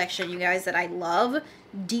in my collection, you guys, that I love.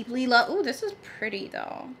 Deeply love. Ooh, this is pretty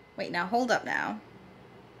though. Wait, now hold up now.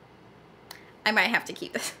 I might have to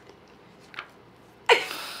keep this.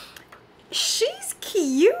 She's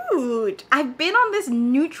cute. I've been on this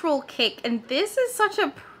neutral kick and this is such a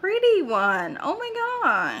pretty one. Oh my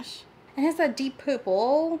gosh. It has that deep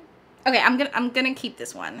purple. Okay, I'm gonna keep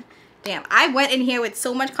this one. Damn, I went in here with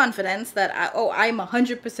so much confidence that I'm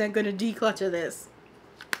 100% gonna declutter this.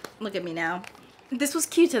 Look at me now. This was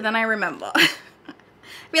cuter than I remember. I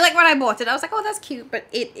feel like when I bought it, I was like, oh, that's cute, but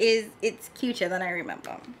it's cuter than I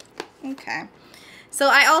remember. Okay. So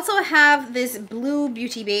I also have this blue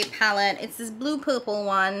Beauty Bay palette. It's this blue purple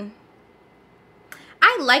one.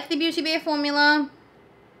 I like the Beauty Bay formula.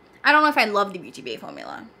 I don't know if I love the Beauty Bay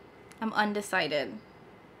formula. I'm undecided.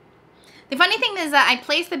 The funny thing is that I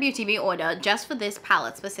placed the Beauty Bay order just for this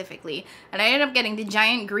palette specifically, and I ended up getting the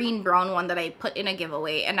giant green brown one that I put in a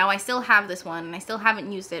giveaway, and now I still have this one and I still haven't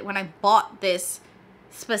used it when I bought this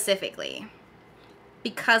specifically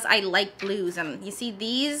because I like blues. And you see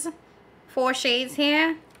these 4 shades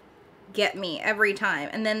here get me every time,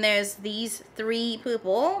 and then there's these 3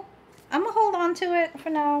 purple. I'm gonna hold on to it for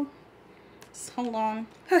now. Just hold on.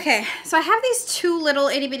 Okay, so I have these 2 little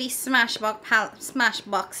itty bitty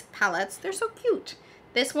Smashbox palettes. They're so cute.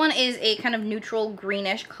 This one is a kind of neutral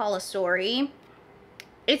greenish color story.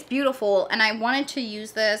 It's beautiful, and I wanted to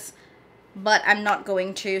use this, but I'm not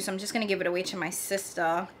going to, so I'm just gonna give it away to my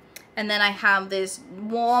sister. And then I have this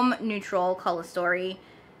warm neutral color story.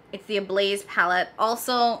 It's the Ablaze palette.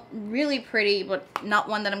 Also really pretty, but not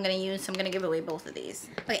one that I'm going to use, so I'm going to give away both of these.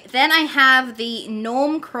 Okay, then I have the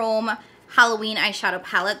Gnome Chrome Halloween eyeshadow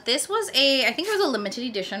palette. This was I think it was a limited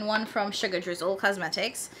edition one from Sugar Drizzle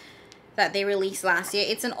Cosmetics that they released last year.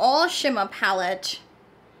 It's an all shimmer palette.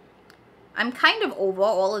 I'm kind of over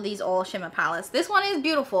all of these all shimmer palettes. This one is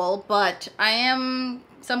beautiful, but so I'm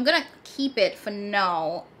going to keep it for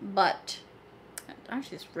now, but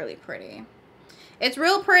actually it's really pretty. It's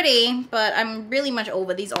real pretty, but I'm really much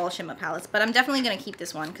over these all shimmer palettes. But I'm definitely going to keep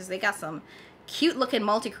this one because they got some cute looking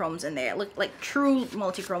multi-chromes in there. Look like true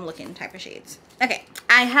multi-chrome looking type of shades. Okay,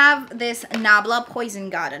 I have this Nabla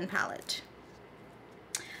Poison Garden palette.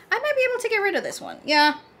 I might be able to get rid of this one.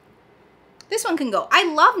 Yeah, this one can go. I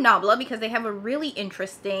love Nabla because they have a really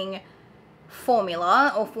interesting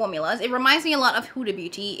formula or formulas. It reminds me a lot of Huda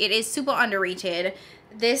Beauty. It is super underrated.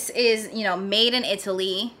 This is, you know, made in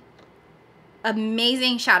Italy.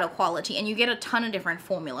 Amazing shadow quality, and you get a ton of different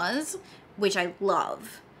formulas, which I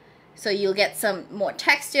love. So you'll get some more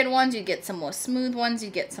textured ones, you get some more smooth ones,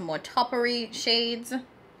 you get some more toppery shades.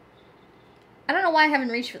 I don't know why I haven't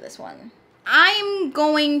reached for this one. I'm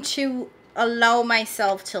going to allow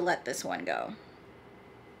myself to let this one go.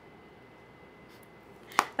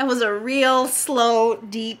 That was a real slow,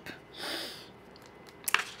 deep.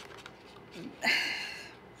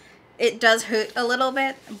 It does hurt a little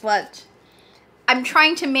bit, but I'm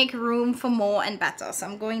trying to make room for more and better, so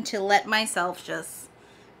I'm going to let myself just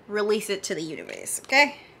release it to the universe,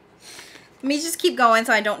 okay? Let me just keep going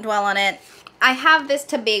so I don't dwell on it. I have this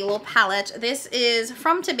Tobago palette. This is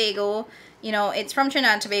from Tobago. You know, it's from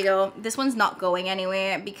Trinidad and Tobago. This one's not going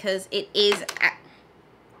anywhere because it is...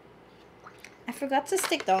 I forgot to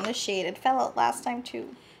stick down the shade. It fell out last time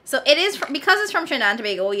too. So it is, because it's from Trinidad and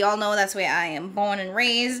Tobago, y'all know that's where I am born and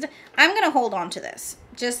raised. I'm going to hold on to this.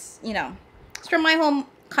 Just, you know... It's from my home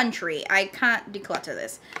country. I can't declutter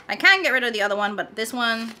this. I can get rid of the other one, but this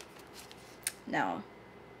one, no.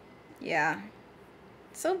 Yeah.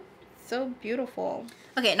 So So beautiful.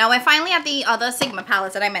 Okay, now we're finally at the other Sigma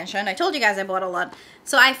palettes that I mentioned. I told you guys I bought a lot.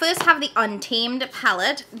 So I first have the Untamed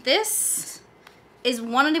palette. This is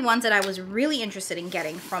one of the ones that I was really interested in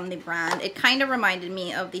getting from the brand. It kind of reminded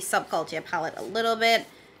me of the Subculture palette a little bit.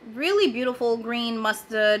 Really beautiful green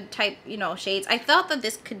mustard type, you know, shades. I thought that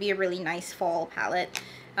this could be a really nice fall palette.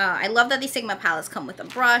 I love that the Sigma palettes come with a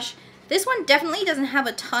brush. This one definitely doesn't have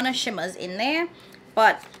a ton of shimmers in there,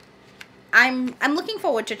 but I'm looking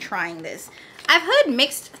forward to trying this. I've heard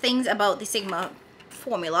mixed things about the Sigma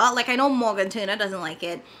formula. Like, I know Morgan Turner doesn't like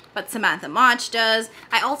it, but Samantha March does.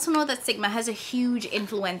 I also know that Sigma has a huge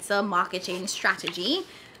influencer marketing strategy,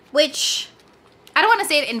 which I don't want to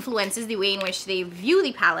say it influences the way in which they view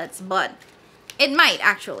the palettes, but it might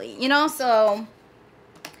actually, you know, so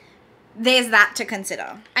there's that to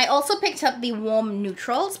consider. I also picked up the Warm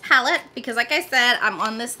Neutrals palette because, like I said, I'm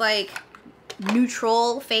on this like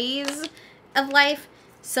neutral phase of life.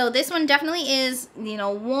 So this one definitely is, you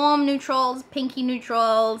know, warm neutrals, pinky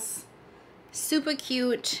neutrals, super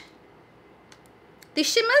cute. The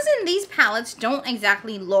shimmers in these palettes don't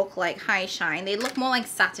exactly look like high shine. They look more like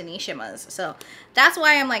satiny shimmers. So that's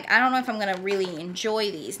why I'm like, I don't know if I'm going to really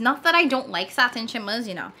enjoy these. Not that I don't like satin shimmers,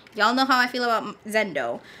 you know. Y'all know how I feel about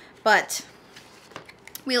Zendo. But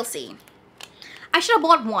we'll see. I should have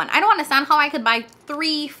bought one. I don't understand how I could buy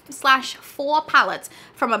 3/4 palettes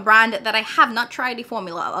from a brand that I have not tried the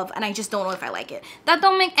formula of, and I just don't know if I like it. That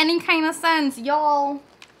don't make any kind of sense, y'all.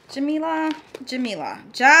 Jamila.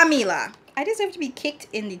 I deserve to be kicked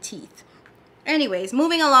in the teeth. Anyways,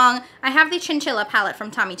 moving along, I have the Chinchilla palette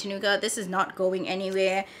from Tommy Tenuga. This is not going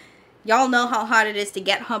anywhere. Y'all know how hard it is to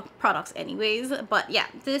get her products anyways. But yeah,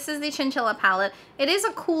 this is the Chinchilla palette. It is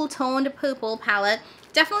a cool toned purple palette.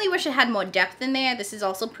 Definitely wish it had more depth in there. This is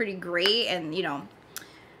also pretty gray, and you know,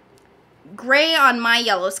 gray on my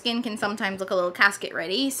yellow skin can sometimes look a little casket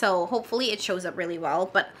ready. So hopefully it shows up really well.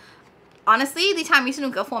 But honestly, the Tommy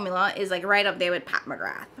Tenuga formula is like right up there with Pat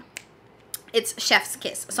McGrath. It's chef's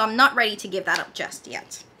kiss. So I'm not ready to give that up just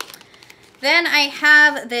yet. Then I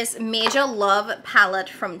have this Major Love palette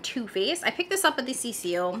from Too Faced. I picked this up at the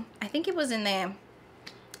CCO. I think it was in there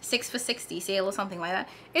 6 for $60 sale or something like that.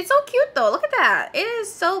 It's so cute though. Look at that. It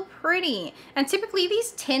is so pretty. And typically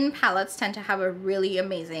these tin palettes tend to have a really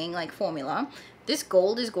amazing like formula. This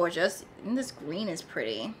gold is gorgeous. And this green is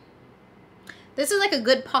pretty. This is like a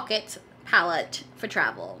good pocket palette for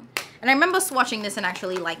travel. And I remember swatching this and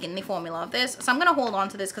actually liking the formula of this. So I'm going to hold on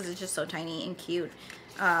to this because it's just so tiny and cute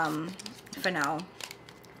for now.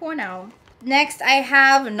 Next, I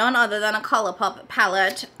have none other than a Colourpop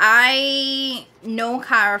palette. I know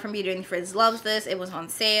Cara from Beauty and the Frizz loves this. It was on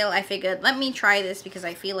sale. I figured, let me try this because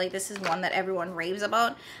I feel like this is one that everyone raves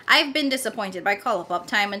about. I've been disappointed by Colourpop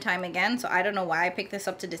time and time again, so I don't know why I picked this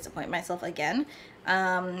up to disappoint myself again.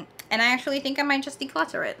 And I actually think I might just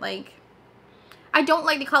declutter it. Like, I don't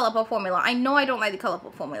like the Colourpop formula. I know I don't like the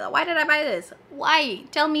Colourpop formula. Why did I buy this? Why?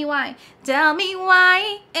 Tell me why. Tell me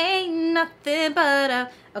why. Ain't nothing but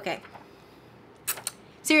a... Okay.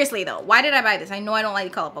 Seriously though, why did I buy this? I know I don't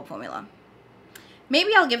like the Colourpop formula.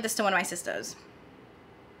 Maybe I'll give this to one of my sisters.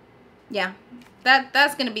 Yeah,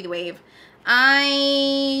 that's gonna be the wave. I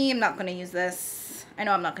am not gonna use this. I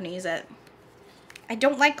know I'm not gonna use it. I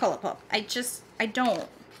don't like Colourpop. I don't.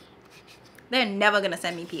 They're never gonna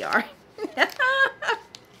send me PR.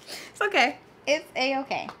 It's okay. It's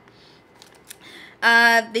a-okay.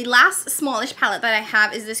 The last smallish palette that I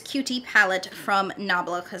have is this Cutie palette from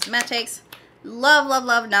Nabla Cosmetics. Love, love,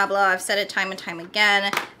 love Nabla. I've said it time and time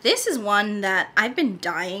again. This is one that I've been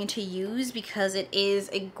dying to use because it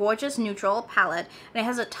is a gorgeous neutral palette and it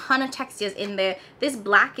has a ton of textures in there. This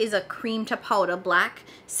black is a cream to powder black.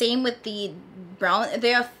 Same with the brown.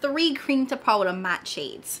 There are 3 cream to powder matte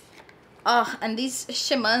shades. Oh, and these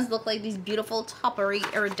shimmers look like these beautiful toppery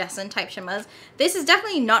iridescent type shimmers. This is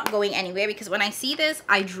definitely not going anywhere because when I see this,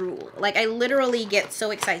 I drool. Like, I literally get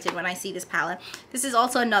so excited when I see this palette. This is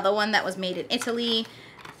also another one that was made in Italy.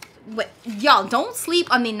 Y'all, don't sleep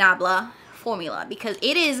on the Nabla formula because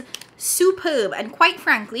it is superb. And quite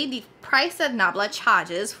frankly, the price that Nabla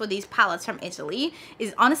charges for these palettes from Italy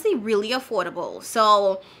is honestly really affordable.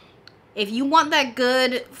 So, if you want that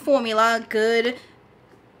good formula, good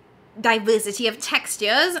diversity of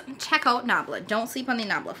textures, check out Nabla. Don't sleep on the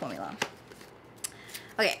Nabla formula.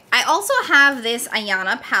 Okay, I also have this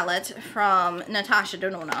Ayana palette from Natasha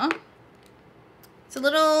Denona. It's a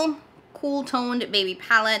little cool toned baby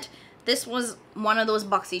palette. This was one of those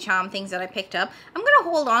BoxyCharm things that I picked up. I'm gonna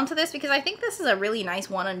hold on to this because I think this is a really nice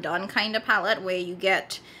one and done kind of palette where you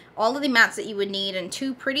get all of the mattes that you would need and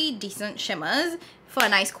 2 pretty decent shimmers for a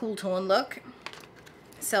nice cool tone look.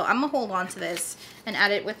 So I'm gonna hold on to this and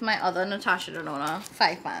add it with my other Natasha Denona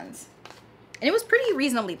 5 pans. And it was pretty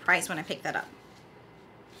reasonably priced when I picked that up.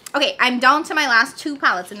 Okay, I'm down to my last 2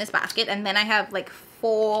 palettes in this basket, and then I have like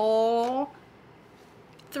 4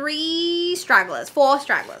 stragglers,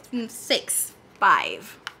 6,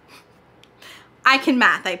 5. I can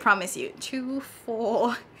math, I promise you. 2,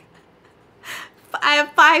 4. I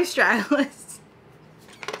have 5 stragglers.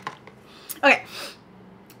 Okay,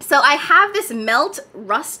 so I have this Melt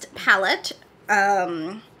Rust palette.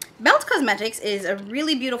 Melt Cosmetics is a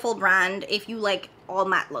really beautiful brand if you like all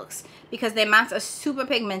matte looks, because their mattes are super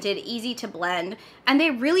pigmented, easy to blend, and they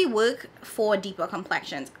really work for deeper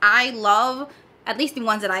complexions. I love, at least the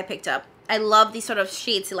ones that I picked up, I love the sort of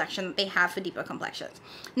shade selection that they have for deeper complexions.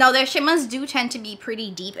 Now, their shimmers do tend to be pretty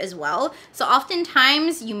deep as well. So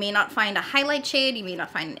oftentimes you may not find a highlight shade, you may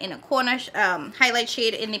not find an inner corner highlight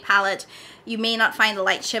shade in the palette, you may not find a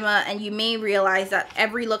light shimmer, and you may realize that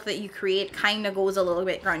every look that you create kind of goes a little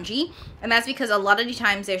bit grungy. And that's because a lot of the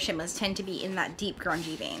times their shimmers tend to be in that deep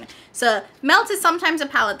grungy vein. So Melt is sometimes a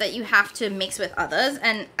palette that you have to mix with others,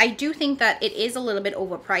 and I do think that it is a little bit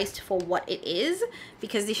overpriced for what it is,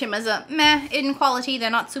 because the shimmers are meh in quality. They're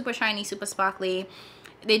not super shiny, super sparkly.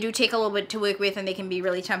 They do take a little bit to work with, and they can be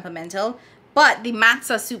really temperamental. But the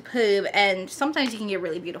mattes are superb, and sometimes you can get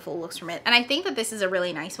really beautiful looks from it. And I think that this is a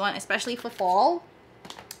really nice one, especially for fall.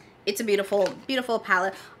 It's a beautiful, beautiful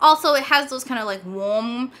palette. Also, it has those kind of like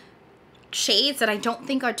warm shades that I don't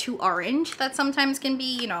think are too orange, that sometimes can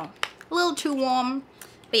be, you know, a little too warm.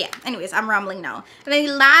 But yeah, anyways, I'm rambling now. And then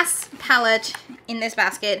the last palette in this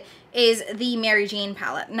basket is the Mary Jane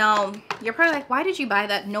palette. Now, you're probably like, why did you buy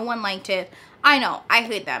that? No one liked it. I know, I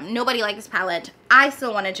heard them. Nobody liked this palette. I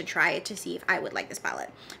still wanted to try it to see if I would like this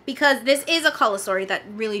palette, because this is a color story that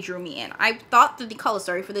really drew me in. I thought that the color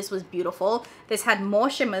story for this was beautiful. This had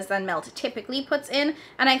more shimmers than Melt typically puts in,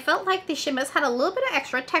 and I felt like the shimmers had a little bit of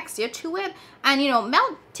extra texture to it. And you know,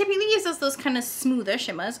 Melt typically gives us those kind of smoother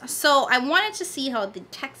shimmers, so I wanted to see how the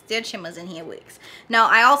textured shimmers in here works. Now,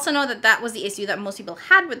 I also know that that was the issue that most people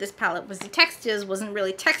had with this palette, was the textures wasn't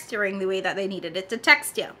really texturing the way that they needed it to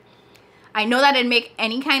texture. I know that didn't make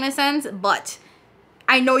any kind of sense, but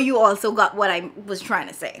I know you also got what I was trying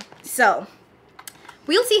to say. So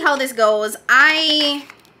we'll see how this goes. I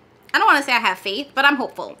don't want to say I have faith, but I'm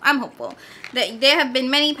hopeful. I'm hopeful. There have been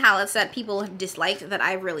many palettes that people have disliked that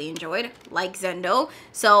I've really enjoyed, like Zendo.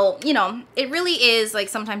 So, you know, it really is like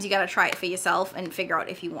sometimes you got to try it for yourself and figure out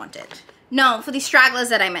if you want it. Now, for the stragglers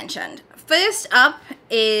that I mentioned. First up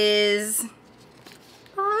is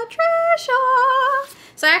Patricia.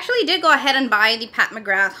 So I actually did go ahead and buy the Pat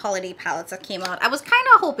McGrath holiday palettes that came out. I was kind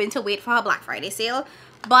of hoping to wait for her Black Friday sale,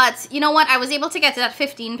 but you know what? I was able to get it at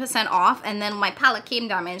 15% off, and then my palette came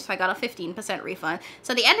damaged, so I got a 15% refund.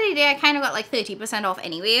 So at the end of the day, I kind of got like 30% off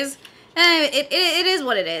anyways. It is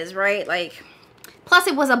what it is, right? Like, plus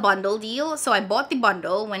it was a bundle deal, so I bought the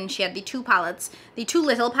bundle when she had the 2 palettes, the 2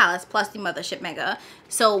 little palettes plus the Mothership Mega.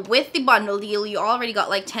 So with the bundle deal, you already got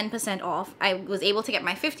like 10% off. I was able to get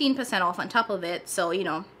my 15% off on top of it, so you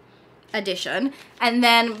know, addition. And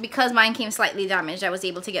then because mine came slightly damaged, I was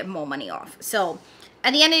able to get more money off. So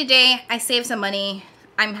at the end of the day, I saved some money.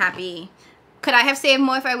 I'm happy. Could I have saved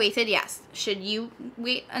more if I waited? Yes. Should you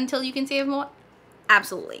wait until you can save more?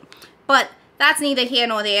 Absolutely. But that's neither here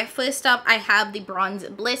nor there. First up, I have the Bronze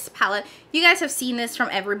Bliss palette. You guys have seen this from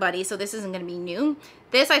everybody, so this isn't going to be new.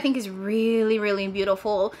 This, I think, is really, really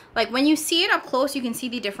beautiful. Like, when you see it up close, you can see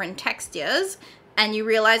the different textures, and you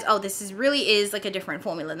realize, oh, this really is like a different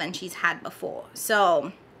formula than she's had before.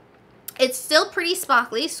 So it's still pretty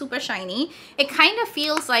sparkly, super shiny. It kind of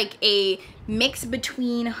feels like a mix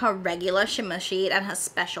between her regular shimmer shade and her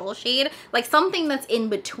special shade. Like something that's in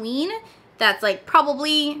between, that's like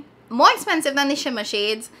probably more expensive than the shimmer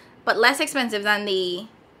shades, but less expensive than the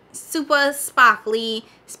super sparkly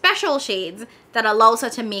special shades that allows her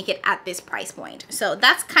to make it at this price point. So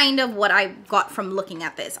that's kind of what I got from looking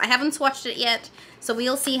at this. I haven't swatched it yet, so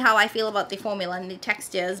we'll see how I feel about the formula and the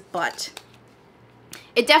textures, but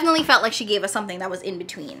it definitely felt like she gave us something that was in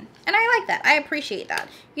between. And I like that. I appreciate that.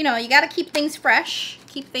 You know, you got to keep things fresh,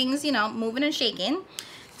 keep things, you know, moving and shaking.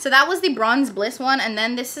 So that was the Bronze Bliss one, and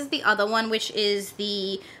then this is the other one, which is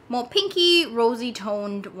the more pinky, rosy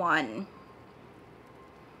toned one.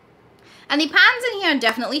 And the pans in here are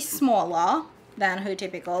definitely smaller than her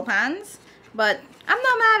typical pans, but I'm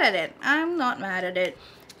not mad at it. I'm not mad at it.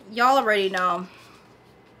 Y'all already know,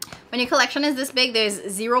 when your collection is this big, there's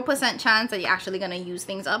 0% chance that you're actually going to use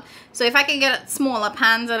things up. So if I can get smaller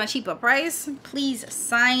pans at a cheaper price, please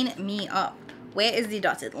sign me up. Where is the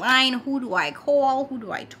dotted line? Who do I call? Who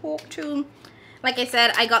do I talk to? like I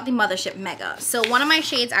said, I got the Mothership Mega. So one of my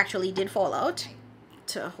shades actually did fall out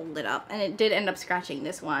to hold it up, and it did end up scratching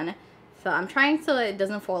this one. So I'm trying so it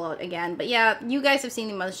doesn't fall out again. But yeah, you guys have seen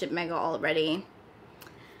the Mothership Mega already.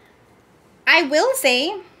 I will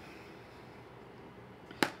say,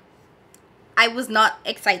 I was not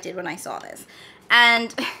excited when I saw this.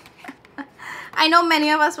 And I know many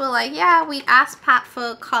of us were like, yeah, we asked Pat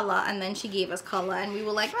for color, and then she gave us color, and we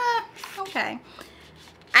were like, okay.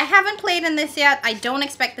 I haven't played in this yet. I don't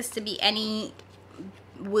expect this to be any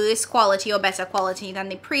worse quality or better quality than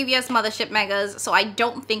the previous Mothership Megas, so I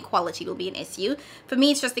don't think quality will be an issue. For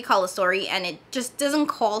me, it's just the color story, and it just doesn't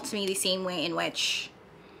call to me the same way in which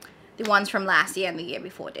the ones from last year and the year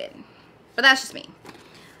before did. But that's just me.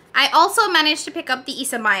 I also managed to pick up the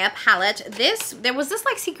Isamaya palette. There was this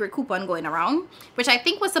like secret coupon going around, which I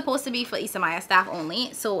think was supposed to be for Isamaya staff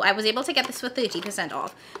only. So I was able to get this for 30%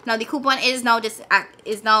 off. Now the coupon is now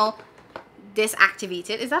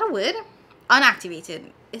disactivated. Is that a word?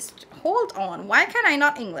 Unactivated. Hold on. Why can I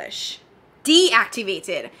not English?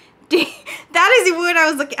 Deactivated. That is the word I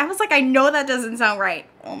was looking. I was like, I know that doesn't sound right.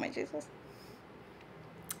 Oh my Jesus.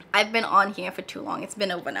 I've been on here for too long. It's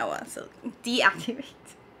been over an hour. So deactivate.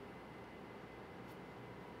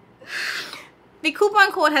 The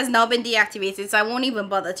coupon code has now been deactivated, so I won't even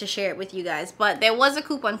bother to share it with you guys. But there was a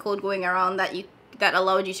coupon code going around that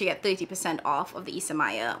allowed you to get 30% off of the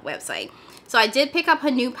Isamaya website. So I did pick up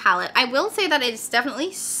her new palette. I will say that it's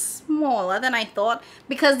definitely smaller than I thought,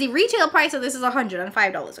 because the retail price of this is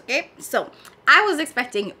 $105, okay? So I was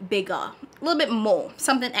expecting bigger, a little bit more,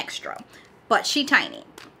 something extra, but she tiny.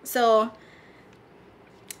 So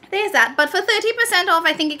there's that. But for 30% off,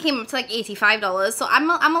 I think it came up to like $85. So I'm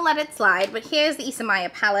gonna let it slide. But here's the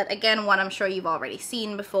Isamaya palette. Again, one I'm sure you've already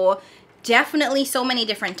seen before. Definitely so many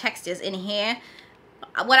different textures in here.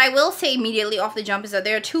 What I will say immediately off the jump is that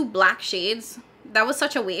there are 2 black shades. That was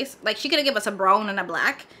such a waste. Like, she could have given us a brown and a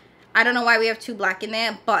black. I don't know why we have 2 black in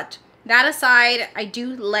there. But that aside, I do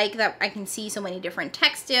like that I can see so many different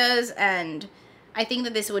textures. And I think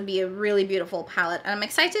that this would be a really beautiful palette. And I'm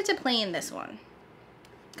excited to play in this one,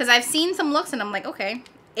 because I've seen some looks and I'm like, okay,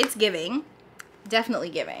 it's giving. Definitely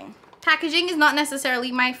giving. Packaging is not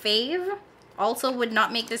necessarily my fave. Also would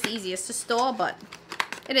not make this easiest to store, but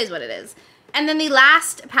it is what it is. And then the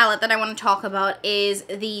last palette that I want to talk about is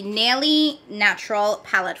the Nelly Natural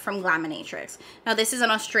palette from Glaminatrix. Now this is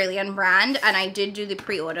an Australian brand, and I did do the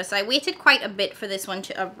pre-order, so I waited quite a bit for this one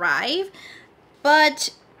to arrive.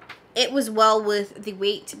 But it was well worth the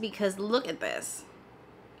wait, because look at this.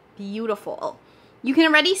 Beautiful. You can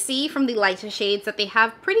already see from the lighter shades that they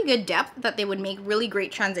have pretty good depth, that they would make really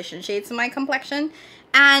great transition shades for my complexion.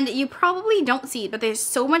 And you probably don't see it, but there's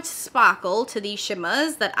so much sparkle to these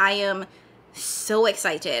shimmers that I am so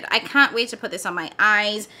excited. I can't wait to put this on my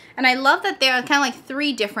eyes. And I love that there are kind of like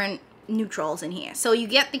 3 different neutrals in here. So you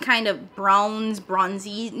get the kind of browns,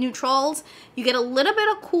 bronzy neutrals. You get a little bit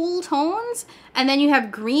of cool tones, and then you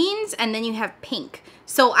have greens, and then you have pink.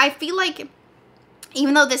 So I feel like,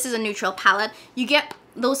 even though this is a neutral palette, you get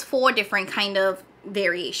those 4 different kind of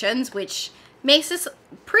variations, which makes this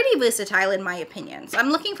pretty versatile in my opinion. So I'm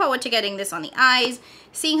looking forward to getting this on the eyes,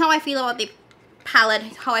 seeing how I feel about the palette,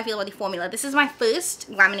 how I feel about the formula. This is my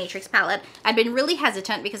first Glaminatrix palette. I've been really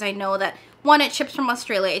hesitant because I know that, one, it ships from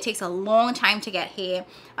Australia. It takes a long time to get here.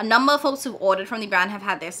 A number of folks who've ordered from the brand have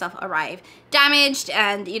had their stuff arrive damaged,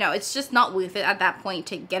 and you know, it's just not worth it at that point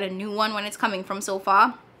to get a new one when it's coming from so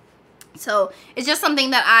far. So it's just something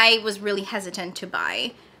that I was really hesitant to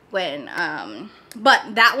buy when,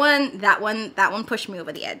 but that one pushed me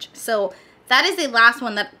over the edge. So that is the last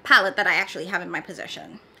one, that palette that I actually have in my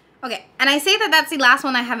possession. Okay, and I say that that's the last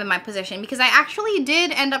one I have in my possession because I actually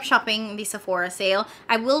did end up shopping the Sephora sale.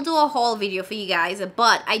 I will do a haul video for you guys,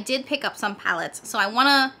 but I did pick up some palettes. So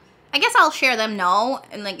I guess I'll share them now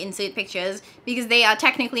and like insert pictures, because they are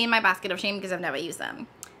technically in my basket of shame because I've never used them.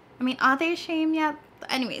 I mean, are they a shame yet?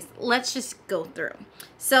 Anyways, let's just go through.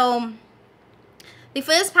 So the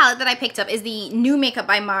first palette that I picked up is the new Makeup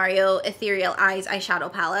by Mario Ethereal Eyes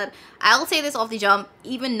eyeshadow palette. I'll say this off the jump,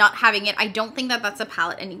 even not having it, I don't think that that's a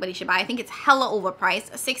palette anybody should buy. I think it's hella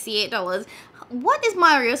overpriced, $68. What is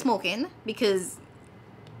Mario smoking? Because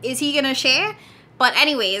is he gonna share? But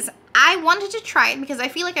anyways, I wanted to try it because I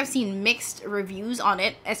feel like I've seen mixed reviews on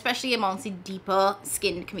it, especially amongst the deeper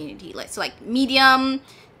skinned community. So like medium,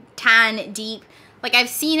 tan, deep. Like, I've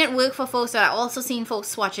seen it work for folks, but I've also seen folks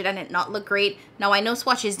swatch it and it not look great. Now, I know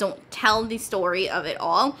swatches don't tell the story of it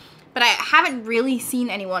all, but I haven't really seen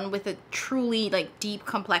anyone with a truly, like, deep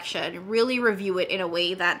complexion really review it in a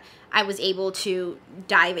way that I was able to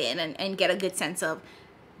dive in and get a good sense of,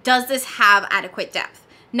 does this have adequate depth?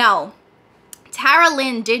 Now, Tara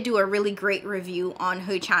Lynn did do a really great review on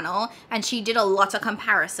her channel, and she did a lot of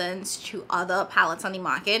comparisons to other palettes on the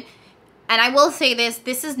market. And I will say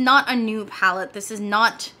this is not a new palette. This is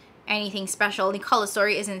not anything special. The color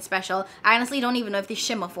story isn't special. I honestly don't even know if the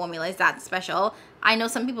shimmer formula is that special. I know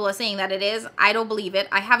some people are saying that it is. I don't believe it.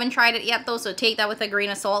 I haven't tried it yet though, so take that with a grain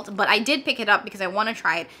of salt. But I did pick it up because I want to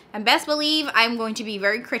try it. And best believe I'm going to be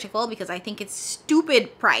very critical because I think it's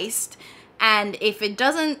stupid priced. And if it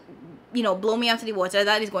doesn't, you know, blow me out to the water,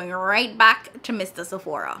 that is going right back to Mr.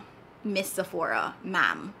 Sephora. Miss Sephora,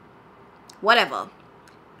 ma'am. Whatever.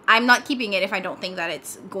 I'm not keeping it if I don't think that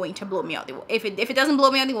it's going to blow me out the water. If it doesn't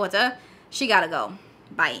blow me out the water, she gotta go.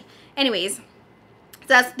 Bye. Anyways, so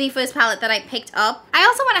that's the first palette that I picked up. I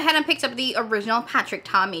also went ahead and picked up the original Patrick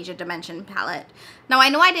Ta Major Dimension palette. Now, I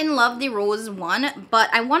know I didn't love the rose one, but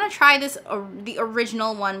I want to try this, the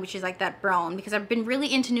original one, which is like that brown, because I've been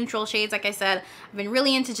really into neutral shades. Like I said, I've been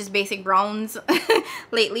really into just basic browns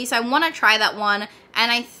lately. So I want to try that one.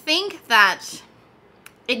 And I think that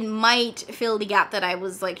it might fill the gap that I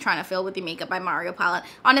was like trying to fill with the Makeup by Mario palette.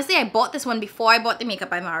 Honestly, I bought this one before I bought the Makeup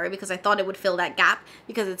by Mario because I thought it would fill that gap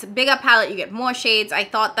because it's a bigger palette, you get more shades. I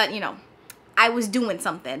thought that, you know, I was doing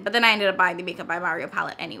something, but then I ended up buying the Makeup by Mario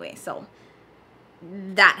palette anyway, so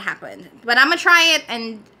that happened. But I'm gonna try it,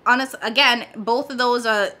 and honest, again, both of those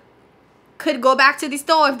could go back to the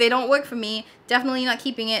store if they don't work for me. Definitely not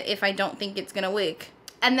keeping it if I don't think it's gonna work.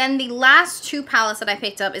 And then the last two palettes that I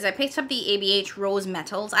picked up is I picked up the ABH Rose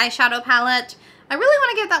Metals eyeshadow palette. I really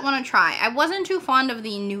want to give that one a try. I wasn't too fond of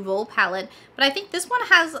the Nouveau palette, but I think this one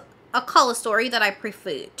has a color story that I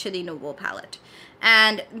prefer to the Nouveau palette.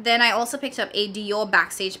 And then I also picked up a Dior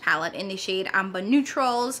Backstage palette in the shade Amber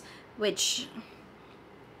Neutrals, which,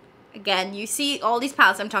 again, you see all these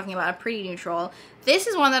palettes I'm talking about are pretty neutral. This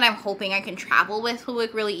is one that I'm hoping I can travel with to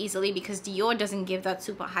work really easily because Dior doesn't give that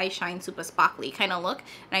super high shine, super sparkly kind of look.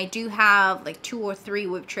 And I do have like 2 or 3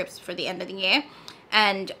 work trips for the end of the year.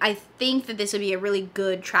 And I think that this would be a really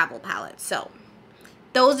good travel palette. So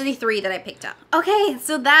those are the 3 that I picked up. Okay,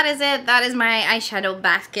 so that is it. That is my eyeshadow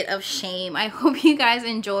basket of shame. I hope you guys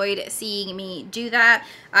enjoyed seeing me do that.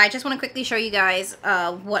 I just want to quickly show you guys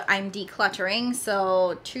what I'm decluttering.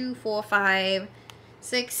 So 2, 4, 5,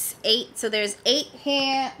 6, 8. So there's 8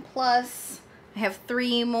 here plus I have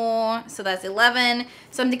 3 more, so that's 11.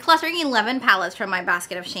 So I'm decluttering 11 palettes from my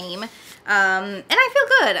basket of shame. And I feel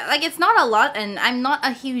good. Like, it's not a lot, and I'm not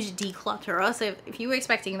a huge declutterer, so if you were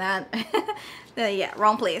expecting that, yeah,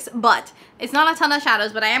 wrong place. But it's not a ton of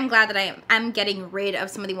shadows, but I am glad that I am getting rid of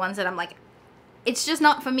some of the ones that I'm like, it's just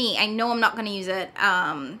not for me. I know I'm not going to use it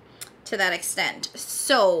to that extent.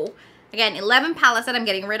 So again, 11 palettes that I'm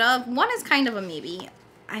getting rid of. One is kind of a maybe.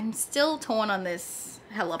 I'm still torn on this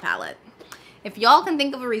Hella palette. If y'all can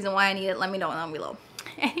think of a reason why I need it, let me know down below.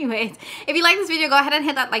 Anyways, if you like this video, go ahead and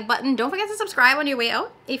hit that like button. Don't forget to subscribe on your way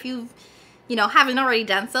out if you haven't already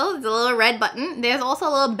done so. There's a little red button. There's also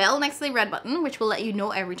a little bell next to the red button, which will let you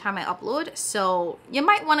know every time I upload. So you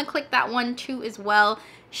might want to click that one too as well.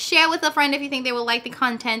 Share with a friend if you think they will like the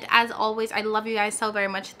content. As always, I love you guys so very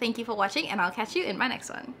much. Thank you for watching, and I'll catch you in my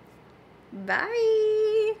next one. Bye.